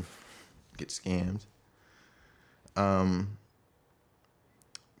 get scammed.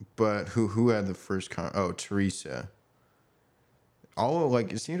 But who had the first Teresa.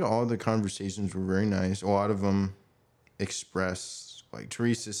 It seemed all the conversations were very nice. A lot of them express, like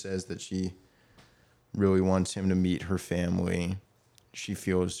Teresa says that she really wants him to meet her family. She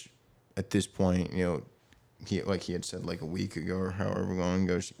feels at this point, he had said like a week ago or however long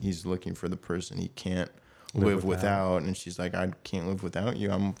ago, he's looking for the person he can't live without. And she's like, I can't live without you.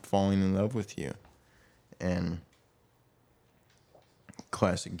 I'm falling in love with you. And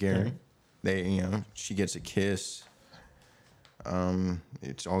classic Gerry. She gets a kiss.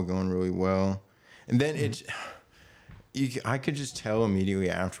 It's all going really well. And then I could just tell immediately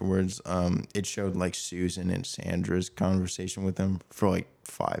afterwards, it showed like Susan and Sandra's conversation with them for like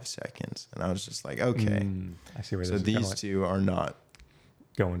 5 seconds. And I was just like, okay. I see where so these two are not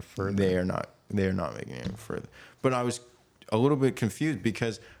going further. They are not making it any further. But I was a little bit confused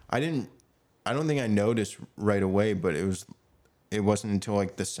because I don't think I noticed right away, but it wasn't until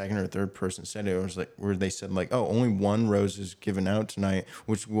like the second or third person said it. It was like where they said like, oh, only one rose is given out tonight,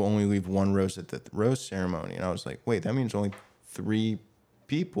 which will only leave one rose at the rose ceremony. And I was like, wait, that means only 3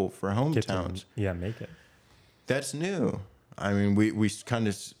 people for hometowns. Make it. That's new. I mean, we kind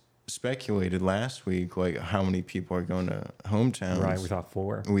of speculated last week like how many people are going to hometowns. Right, we thought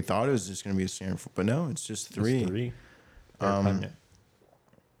 4. We thought it was just going to be a standard, but no, it's just 3. It's 3.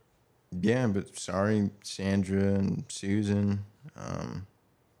 Yeah, but sorry, Sandra and Susan.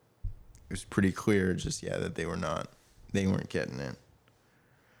 It was pretty clear, that they weren't getting it.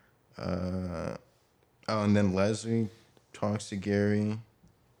 And then Leslie talks to Gerry.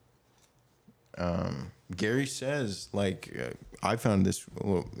 Gerry says, like, I found this,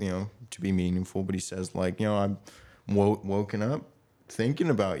 to be meaningful, but he says, like, I'm woken up thinking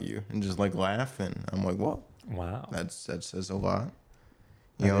about you and just like laughing. I'm like, whoa. Wow. That says a lot.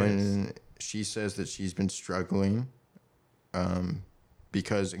 And she says that she's been struggling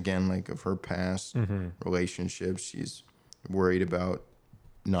because, again, like of her past relationships, she's worried about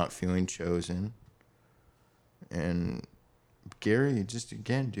not feeling chosen. And Gerry, just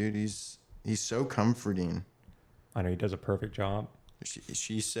again, dude, he's so comforting. I know he does a perfect job.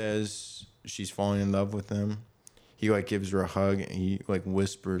 She says she's falling in love with him. He like gives her a hug and he like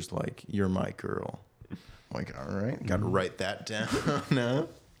whispers like, "You're my girl." I'm like, all right, gotta write that down now.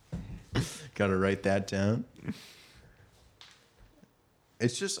 Gotta write that down.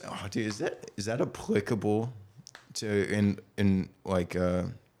 It's just, oh, dude, is that applicable to in like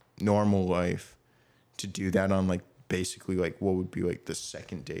normal life to do that on like basically like what would be like the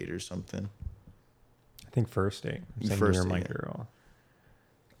second date or something? I think first date. Saying you're my girl.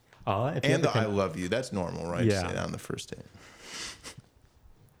 And I love you. That's normal, right? Yeah. To say that on the first date.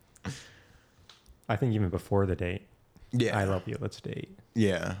 I think even before the date. Yeah. I love you. Let's date.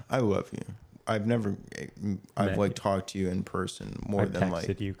 Yeah. I love you. I've like talked to you in person more than like.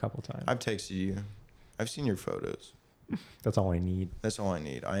 I've texted you a couple times. I've texted you. I've seen your photos. That's all I need. That's all I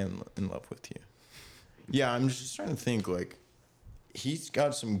need. I am in love with you. Yeah. I'm just trying to think like he's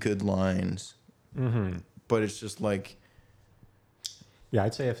got some good lines, but it's just like. Yeah,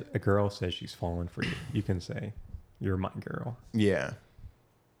 I'd say if a girl says she's fallen for you, you can say, "You're my girl." Yeah.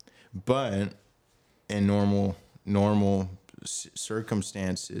 But in normal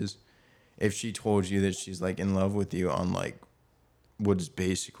circumstances, if she told you that she's like in love with you on like what is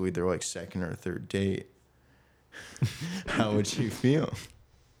basically their like second or third date, how would you feel?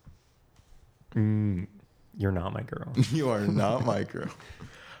 You're not my girl. You are not my girl.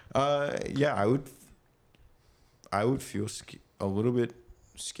 Yeah, I would feel a little bit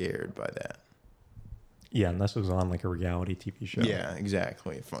scared by that. Yeah, unless it was on like a reality TV show. Yeah,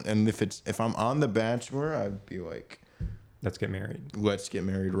 exactly. And if I'm on The Bachelor, I'd be like, let's get married. Let's get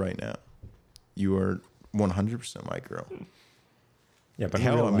married right now. You are 100% my girl. Yeah, but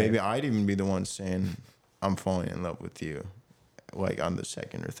hell, maybe I'd even be the one saying I'm falling in love with you, like on the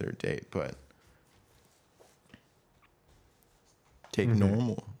second or third date. But take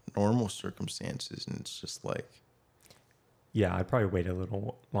normal circumstances, and it's just like. Yeah, I'd probably wait a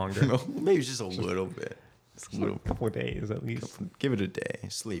little longer. Maybe just a little bit. Just a couple of days at least. Give it a day.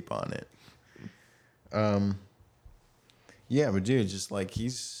 Sleep on it. Yeah, but dude, just like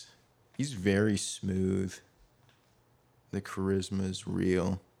he's very smooth. The charisma is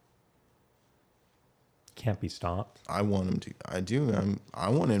real. Can't be stopped. I want him to. I do. I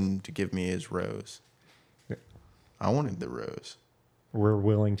want him to give me his rose. Yeah. I wanted the rose. We're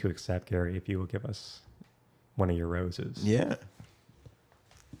willing to accept, Gerry, if you will give us one of your roses. Yeah.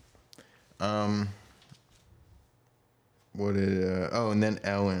 What did? And then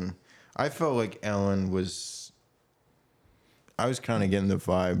Ellen. I felt like Ellen was. I was kind of getting the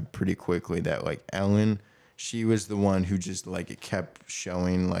vibe pretty quickly that like Ellen, she was the one who just like it kept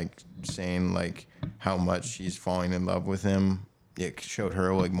showing like saying like how much she's falling in love with him. It showed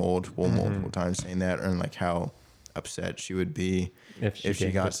her like multiple times saying that, and like how upset she would be if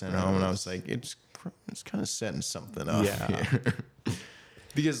she got sent home. And I was like, it's kind of setting something up here.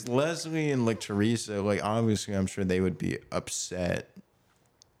 Because Leslie and like Teresa, like obviously I'm sure they would be upset,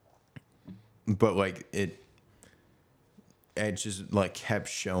 but like it just like kept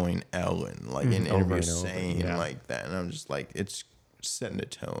showing Ellen like in interviews saying like that, and I'm just like, it's setting a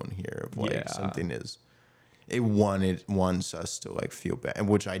tone here of like something is. It wants us to like feel bad,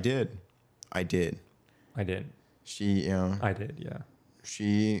 which I did. She, I did, yeah.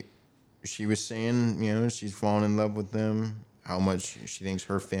 She was saying, she's fallen in love with them, how much she thinks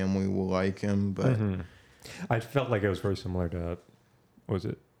her family will like him, but I felt like it was very similar to, what was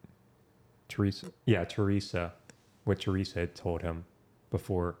it, Teresa? Yeah, Teresa, what Teresa had told him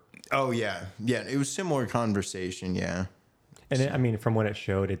before. Oh yeah, it was similar conversation, yeah. And from what it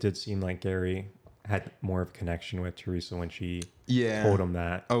showed, it did seem like Gerry had more of a connection with Teresa when she told him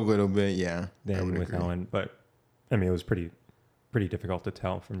that. A little bit, yeah. Than with Ellen, but it was pretty difficult to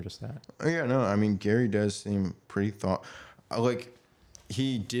tell from just that. Yeah, no, Gerry does seem pretty like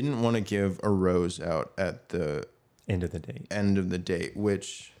he didn't want to give a rose out at the end of the date,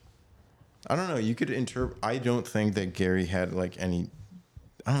 which I don't know. You could interpret. I don't think that Gerry had like any.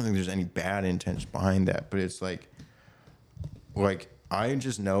 I don't think there's any bad intentions behind that, but it's like I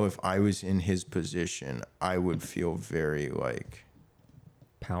just know if I was in his position, I would feel very like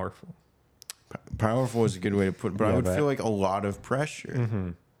powerful. Powerful is a good way to put it, but I would feel like a lot of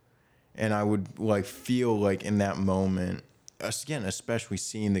pressure, and I would like feel like in that moment, again, especially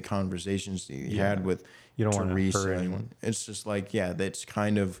seeing the conversations that he had with you don't Teresa, want to hurt anyone. It's just like that's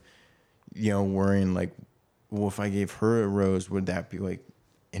kind of worrying like, well, if I gave her a rose, would that be like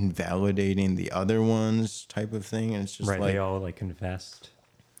invalidating the other ones type of thing? And it's just like they all like confessed.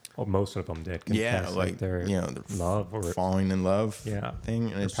 Well, most of them did confess like their love or falling in love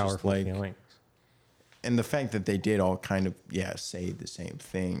thing, and it's just like feelings. And the fact that they did all kind of say the same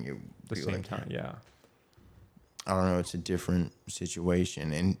thing at the same time, I don't know, it's a different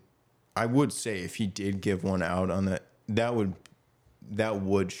situation. And I would say if he did give one out on that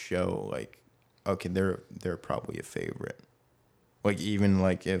would show like, okay, they're probably a favorite. Like even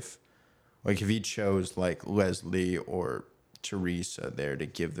like if he chose like Leslie or Teresa there to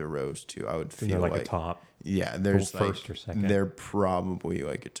give the rose to, I would feel like a top. Yeah, there's like first or second. They're probably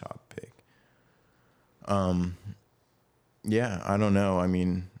like a top pick. Yeah, I don't know.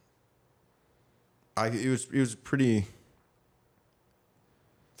 It was a pretty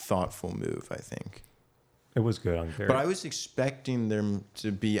thoughtful move, I think. It was good on Gerry. But I was expecting them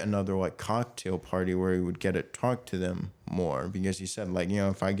to be another like cocktail party where he would get to talk to them more, because he said like,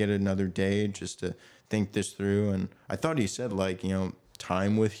 if I get another day just to think this through, and I thought he said like,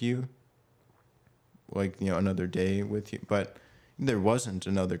 time with you, like, another day with you, but there wasn't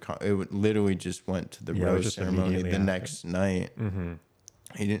another. It literally just went to the rose ceremony the next night. Mm-hmm.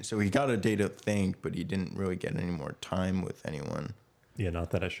 He didn't. So he got a day to think, but he didn't really get any more time with anyone. Yeah,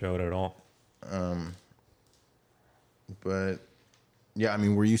 not that it showed at all. But yeah,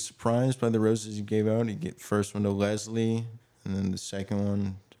 were you surprised by the roses he gave out? He gave first one to Leslie, and then the second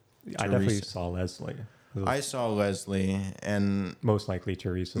one to I definitely saw Leslie. I saw Leslie, and most likely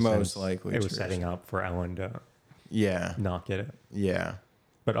Teresa. Most likely, it was setting up for Ellen to not get it. Yeah,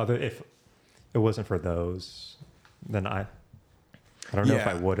 but if it wasn't for those, then I don't know if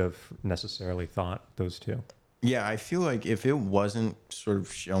I would have necessarily thought those two. Yeah, I feel like if it wasn't sort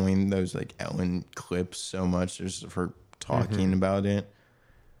of showing those like Ellen clips so much, just of her talking about it,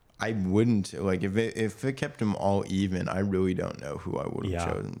 I wouldn't like if it kept them all even. I really don't know who I would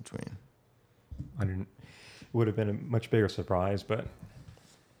have chosen between. It would have been a much bigger surprise, but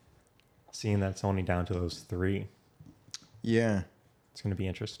seeing that it's only down to those three, it's going to be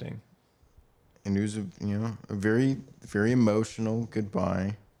interesting. And it was a very, very emotional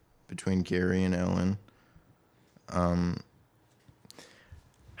goodbye between Gerry and Ellen.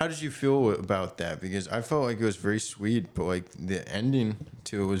 How did you feel about that? Because I felt like it was very sweet, but like the ending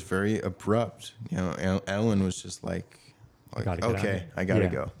to it was very abrupt. Ellen was just like okay, I gotta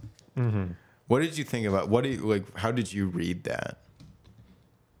go. Mm-hmm. What did you think about? How did you read that?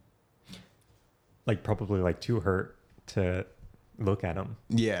 Like probably too hurt to look at him.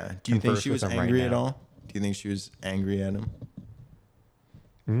 Yeah. Do you think she was angry at all? Do you think she was angry at him?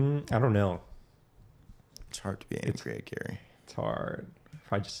 I don't know. It's hard to be angry at Gerry. It's hard.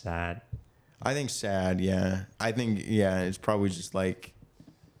 Probably just sad. I think sad. Yeah, I think it's probably just like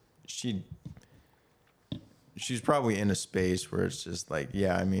she's probably in a space where it's just like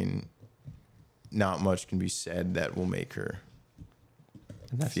I mean, not much can be said that will make her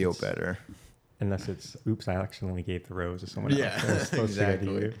feel better. Unless it's, oops, I accidentally gave the rose to someone else. Yeah,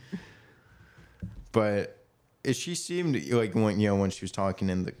 exactly. But she seemed like when she was talking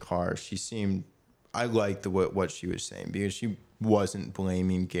in the car, I liked what she was saying because she wasn't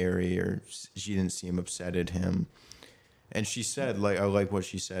blaming Gerry or she didn't seem upset at him. And she said, like, I like what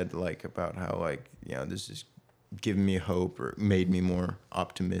she said, like, about how, like, this is giving me hope or made me more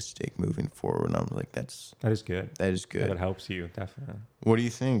optimistic moving forward. And I was like, that is good. That is good. That helps you, definitely. What do you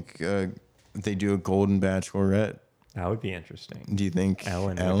think? They do a Golden Bachelorette? That would be interesting. Do you think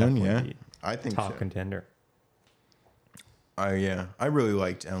Ellen? Yeah, I think top contender. I really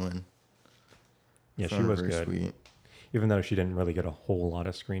liked Ellen. Yeah, she was good. Sweet. Even though she didn't really get a whole lot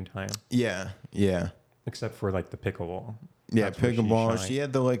of screen time. Yeah. Except for like the pickleball. Yeah, pickleball. She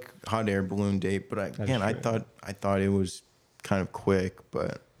had the like hot air balloon date, but I thought it was kind of quick,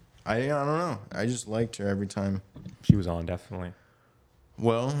 but I don't know. I just liked her every time she was on, definitely.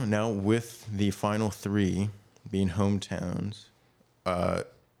 Well, now with the final 3 being hometowns, how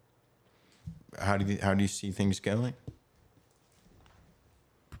do you see things going?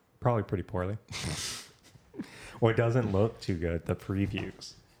 Probably pretty poorly. Well, it doesn't look too good, the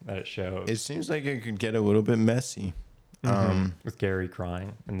previews that it shows. It seems like it could get a little bit messy. With Gerry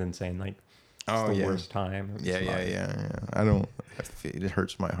crying and then saying, like, it's the worst time. Yeah. It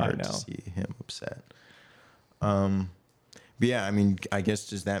hurts my heart to see him upset. But yeah, I mean, I guess,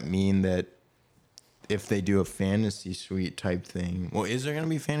 does that mean that if they do a fantasy suite type thing, well, is there going to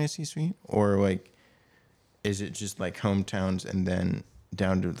be fantasy suite? Or, like, is it just, like, hometowns and then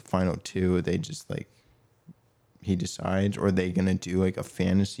down to the final 2, they just, like, he decides? Or are they going to do, like, a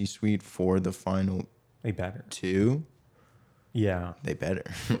fantasy suite for the final They better. 2? Yeah. They better.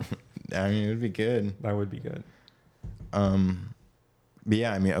 I mean, it would be good. That would be good. But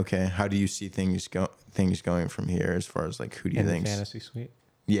yeah, I mean, okay, how do you see things going from here as far as, like, who do you think? Fantasy suite?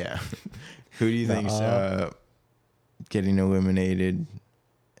 Yeah. Who do you think's getting eliminated?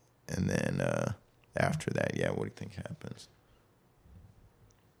 And then after that, what do you think happens?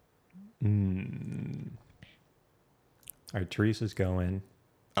 All right, Teresa's going.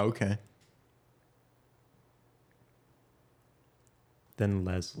 Okay. Then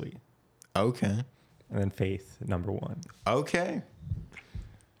Leslie. Okay. And then Faith, number 1. Okay.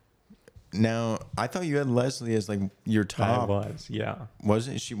 Now, I thought you had Leslie as, like, your top. I was, yeah. Was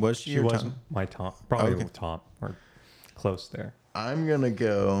it? She was your top? My top. Probably top or close there. I'm going to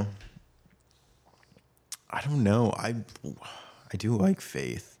go. I don't know. I do like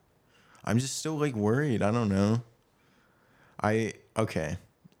Faith. I'm just still, like, worried. I don't know. Okay.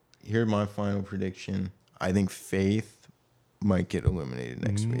 Here's my final prediction. I think Faith might get eliminated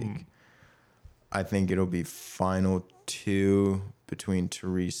next week. I think it'll be final 2 between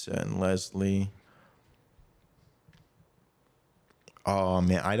Teresa and Leslie. Oh,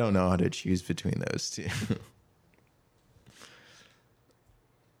 man, I don't know how to choose between those 2.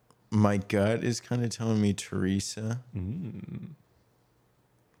 My gut is kind of telling me Teresa.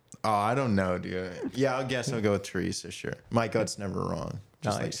 Oh, I don't know, dude. Yeah, I guess I'll go with Teresa, sure. My gut's never wrong,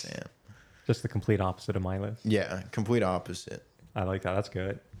 just like Sam. Just the complete opposite of my list. Yeah, complete opposite. I like that. That's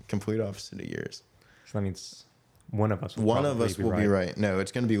good. Complete opposite of yours. So that means one of us will be right. No,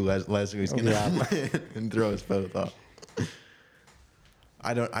 it's going to be Leslie's going to and throw us both off.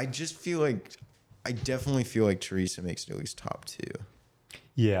 I just feel like, I definitely feel like Teresa makes it at least top 2.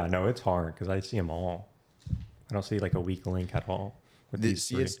 Yeah, no, it's hard because I see them all. I don't see, like, a weak link at all.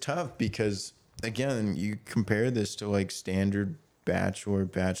 It's tough because, again, you compare this to, like, standard Bachelor,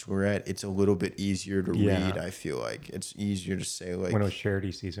 Bachelorette, it's a little bit easier to read, I feel like. It's easier to say, like... When it was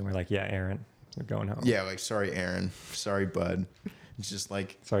charity season, we're like, yeah, Aaron, we're going home. Yeah, like, sorry, Aaron. Sorry, bud. It's just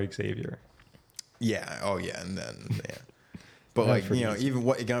like... Sorry, Xavier. Yeah, oh, yeah, and then, But, like, even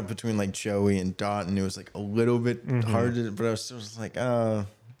what it got between, like, Joey and Dotton, it was, like, a little bit hard to... But I was still just like,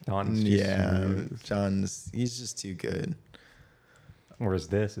 Dotton's smooth. John's... He's just too good. Whereas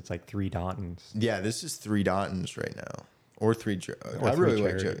this, it's like 3 Dottons. Yeah, this is 3 Dottons right now. Or 3 I really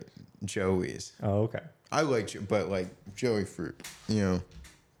like Joey's. Oh, okay. I like but like Joey Fruit, All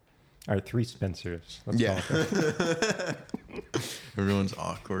right, 3 Spencers. Let's Everyone's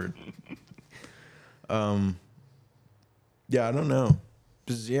awkward. Yeah, I don't know.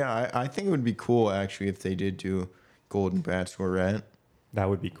 I think it would be cool actually if they did do Golden Bachelorette. That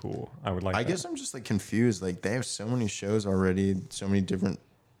would be cool. I would like I guess I'm just like confused. Like they have so many shows already, so many different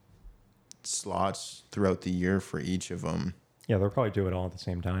slots throughout the year for each of them. Yeah, they'll probably do it all at the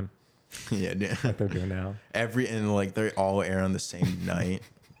same time. Yeah, like they're doing now. and like they all air on the same night.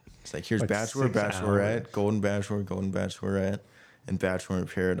 It's like here's Like Bachelor, 6 Bachelorette, hours. Golden Bachelor, Golden Bachelorette, and Bachelor in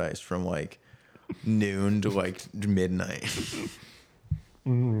Paradise from like noon to like midnight.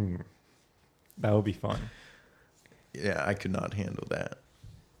 That would be fun. Yeah, I could not handle that.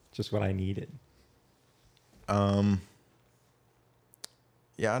 Just what I needed. Yeah,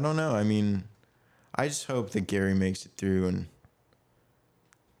 I don't know. I mean, I just hope that Gerry makes it through and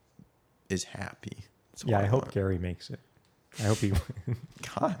is happy. That's Yeah, all I hope want. Gerry makes it. I hope he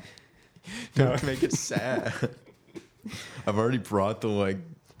God, don't make it sad. I've already brought the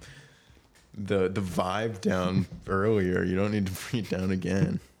vibe down earlier. You don't need to bring it down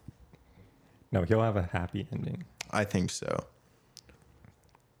again. No, he'll have a happy ending. I think so.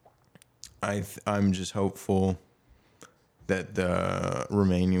 I'm just hopeful that the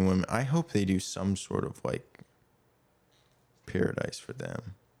Romanian women, I hope they do some sort of like paradise for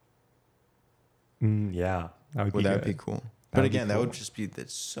them. Yeah, that would Would be that good. be cool? That But would be again, that cool. would just be that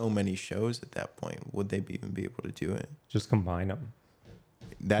so many shows at that point. Would they even be able to do it? Just combine them.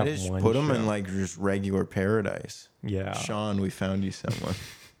 That Have is, one put them in show. like just regular paradise. Yeah. Sean, we found you someone.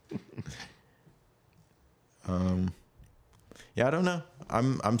 Yeah, I don't know.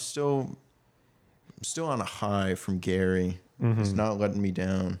 I'm still on a high from Gerry. He's not letting me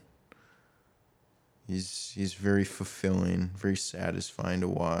down. He's very fulfilling, very satisfying to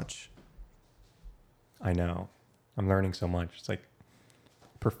watch. I know. I'm learning so much. It's like,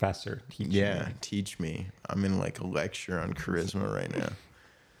 professor, teach Yeah, me. teach me. I'm in like a lecture on charisma right now.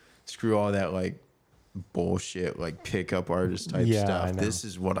 Screw all that like bullshit, like pickup artist type Yeah, stuff. I know. This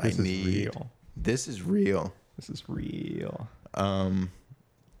is what This I is need. real. This is real. This is real.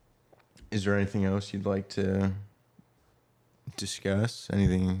 Is there anything else you'd like to discuss?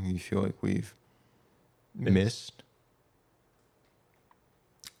 Anything you feel like we've missed?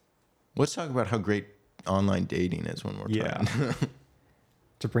 Let's talk about how great online dating is one more time. Yeah.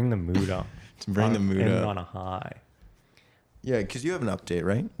 To bring the mood up. To bring the mood end up. on a high. Yeah, because you have an update,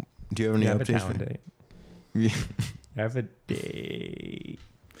 right? Do you have any I have a updates? town date. Yeah. I have a date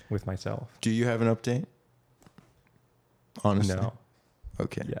with myself. Do you have an update? Honestly. No.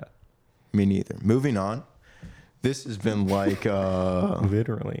 Okay. Yeah. Me neither. Moving on. This has been like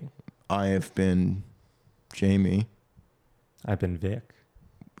Literally. I have been Jamie. I've been Vic.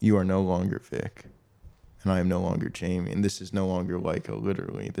 You are no longer Vic. And I am no longer Jamie. And this is no longer like a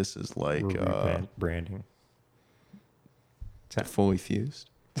literally. This is like We're branding. fully fused.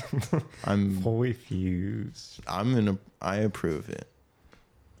 I'm Fully fused. I approve it.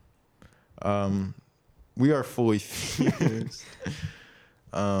 We are fully fused.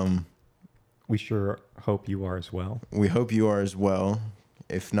 We sure hope you are as well. We hope you are as well.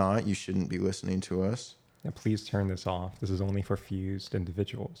 If not, you shouldn't be listening to us. Yeah, please turn this off. This is only for fused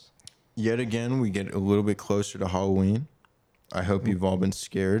individuals. Yet again, we get a little bit closer to Halloween. I hope you've all been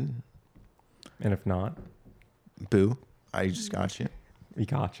scared. And if not, Boo. I just got you. we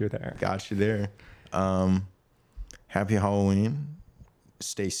got you there. Got you there. Happy Halloween.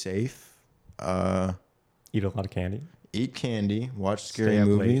 Stay safe. Eat a lot of candy. Eat candy. Watch Stay scary up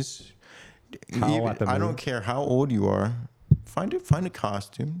movies. Howl at the I moon. don't care how old you are. Find a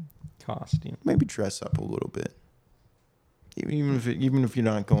costume. Costume. Maybe dress up a little bit. Even if you're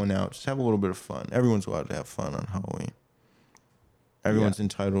not going out, just have a little bit of fun. Everyone's allowed to have fun on Halloween. Everyone's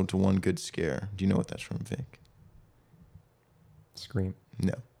entitled to one good scare. Do you know what that's from, Vic? Scream.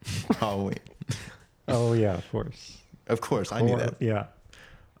 No. Halloween. Oh, yeah, of course. Of course, I knew that. Yeah.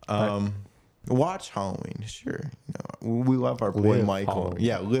 Watch Halloween, sure. We love our boy Live Michael. Halloween.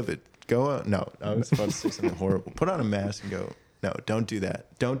 Yeah, live it. Go out. No, I was about to say something horrible. Put on a mask and go. No, don't do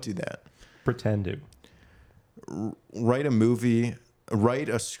that. Don't do that. Pretend to. Write a movie, write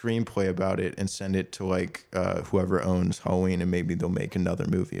a screenplay about it, and send it to like whoever owns Halloween, and maybe they'll make another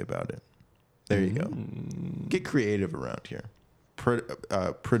movie about it. There you go. Get creative around here.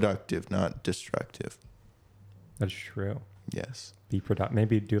 Productive, not destructive. That's true. Yes. Be productive.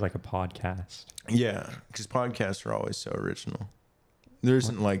 Maybe do like a podcast. Yeah, because podcasts are always so original. There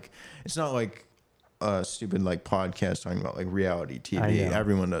isn't like, it's not like a stupid like podcast talking about like reality TV.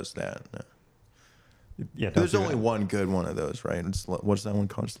 Everyone does that. No. Yeah, don't There's do only that. one good one of those, right? It's what's that one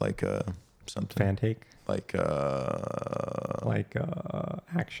called? It's like something Fan take. like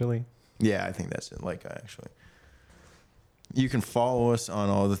Actually. yeah, I think that's it. Like actually, you can follow us on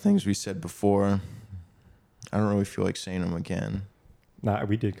all the things we said before. I don't really feel like saying them again. Nah,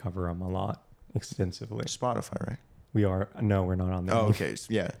 we did cover them a lot extensively. Spotify, right? We are. No, we're not on there. Oh, okay.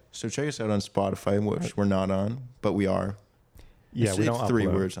 Yeah. So check us out on Spotify, which we're not on, but we are. Yeah, we don't it's 3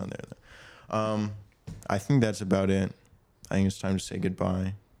 upload. words on there. I think that's about it. I think it's time to say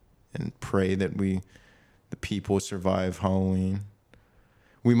goodbye. and pray that the people survive Halloween.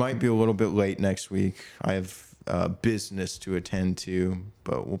 We might be a little bit late next week. I have business to attend to,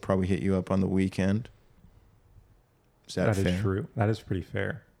 but we'll probably hit you up on the weekend. Is that fair? That is true. That is pretty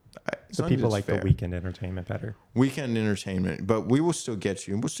fair. So people like the weekend entertainment better. Weekend entertainment, but we will still get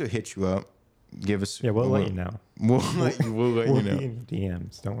you. We'll still hit you up. Give us. Yeah, we'll let you know. We'll let you know. Be in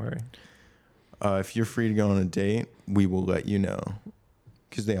DMs. Don't worry. If you're free to go on a date, we will let you know,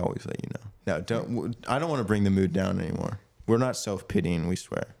 because they always let you know. No, I don't want to bring the mood down anymore. We're not self-pitying. We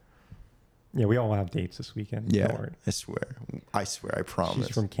swear. Yeah, we all have dates this weekend. Yeah, I swear. I promise.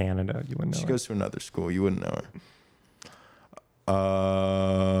 She's from Canada. You wouldn't know. She goes to another school. You wouldn't know her.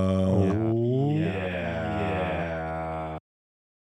 Yeah.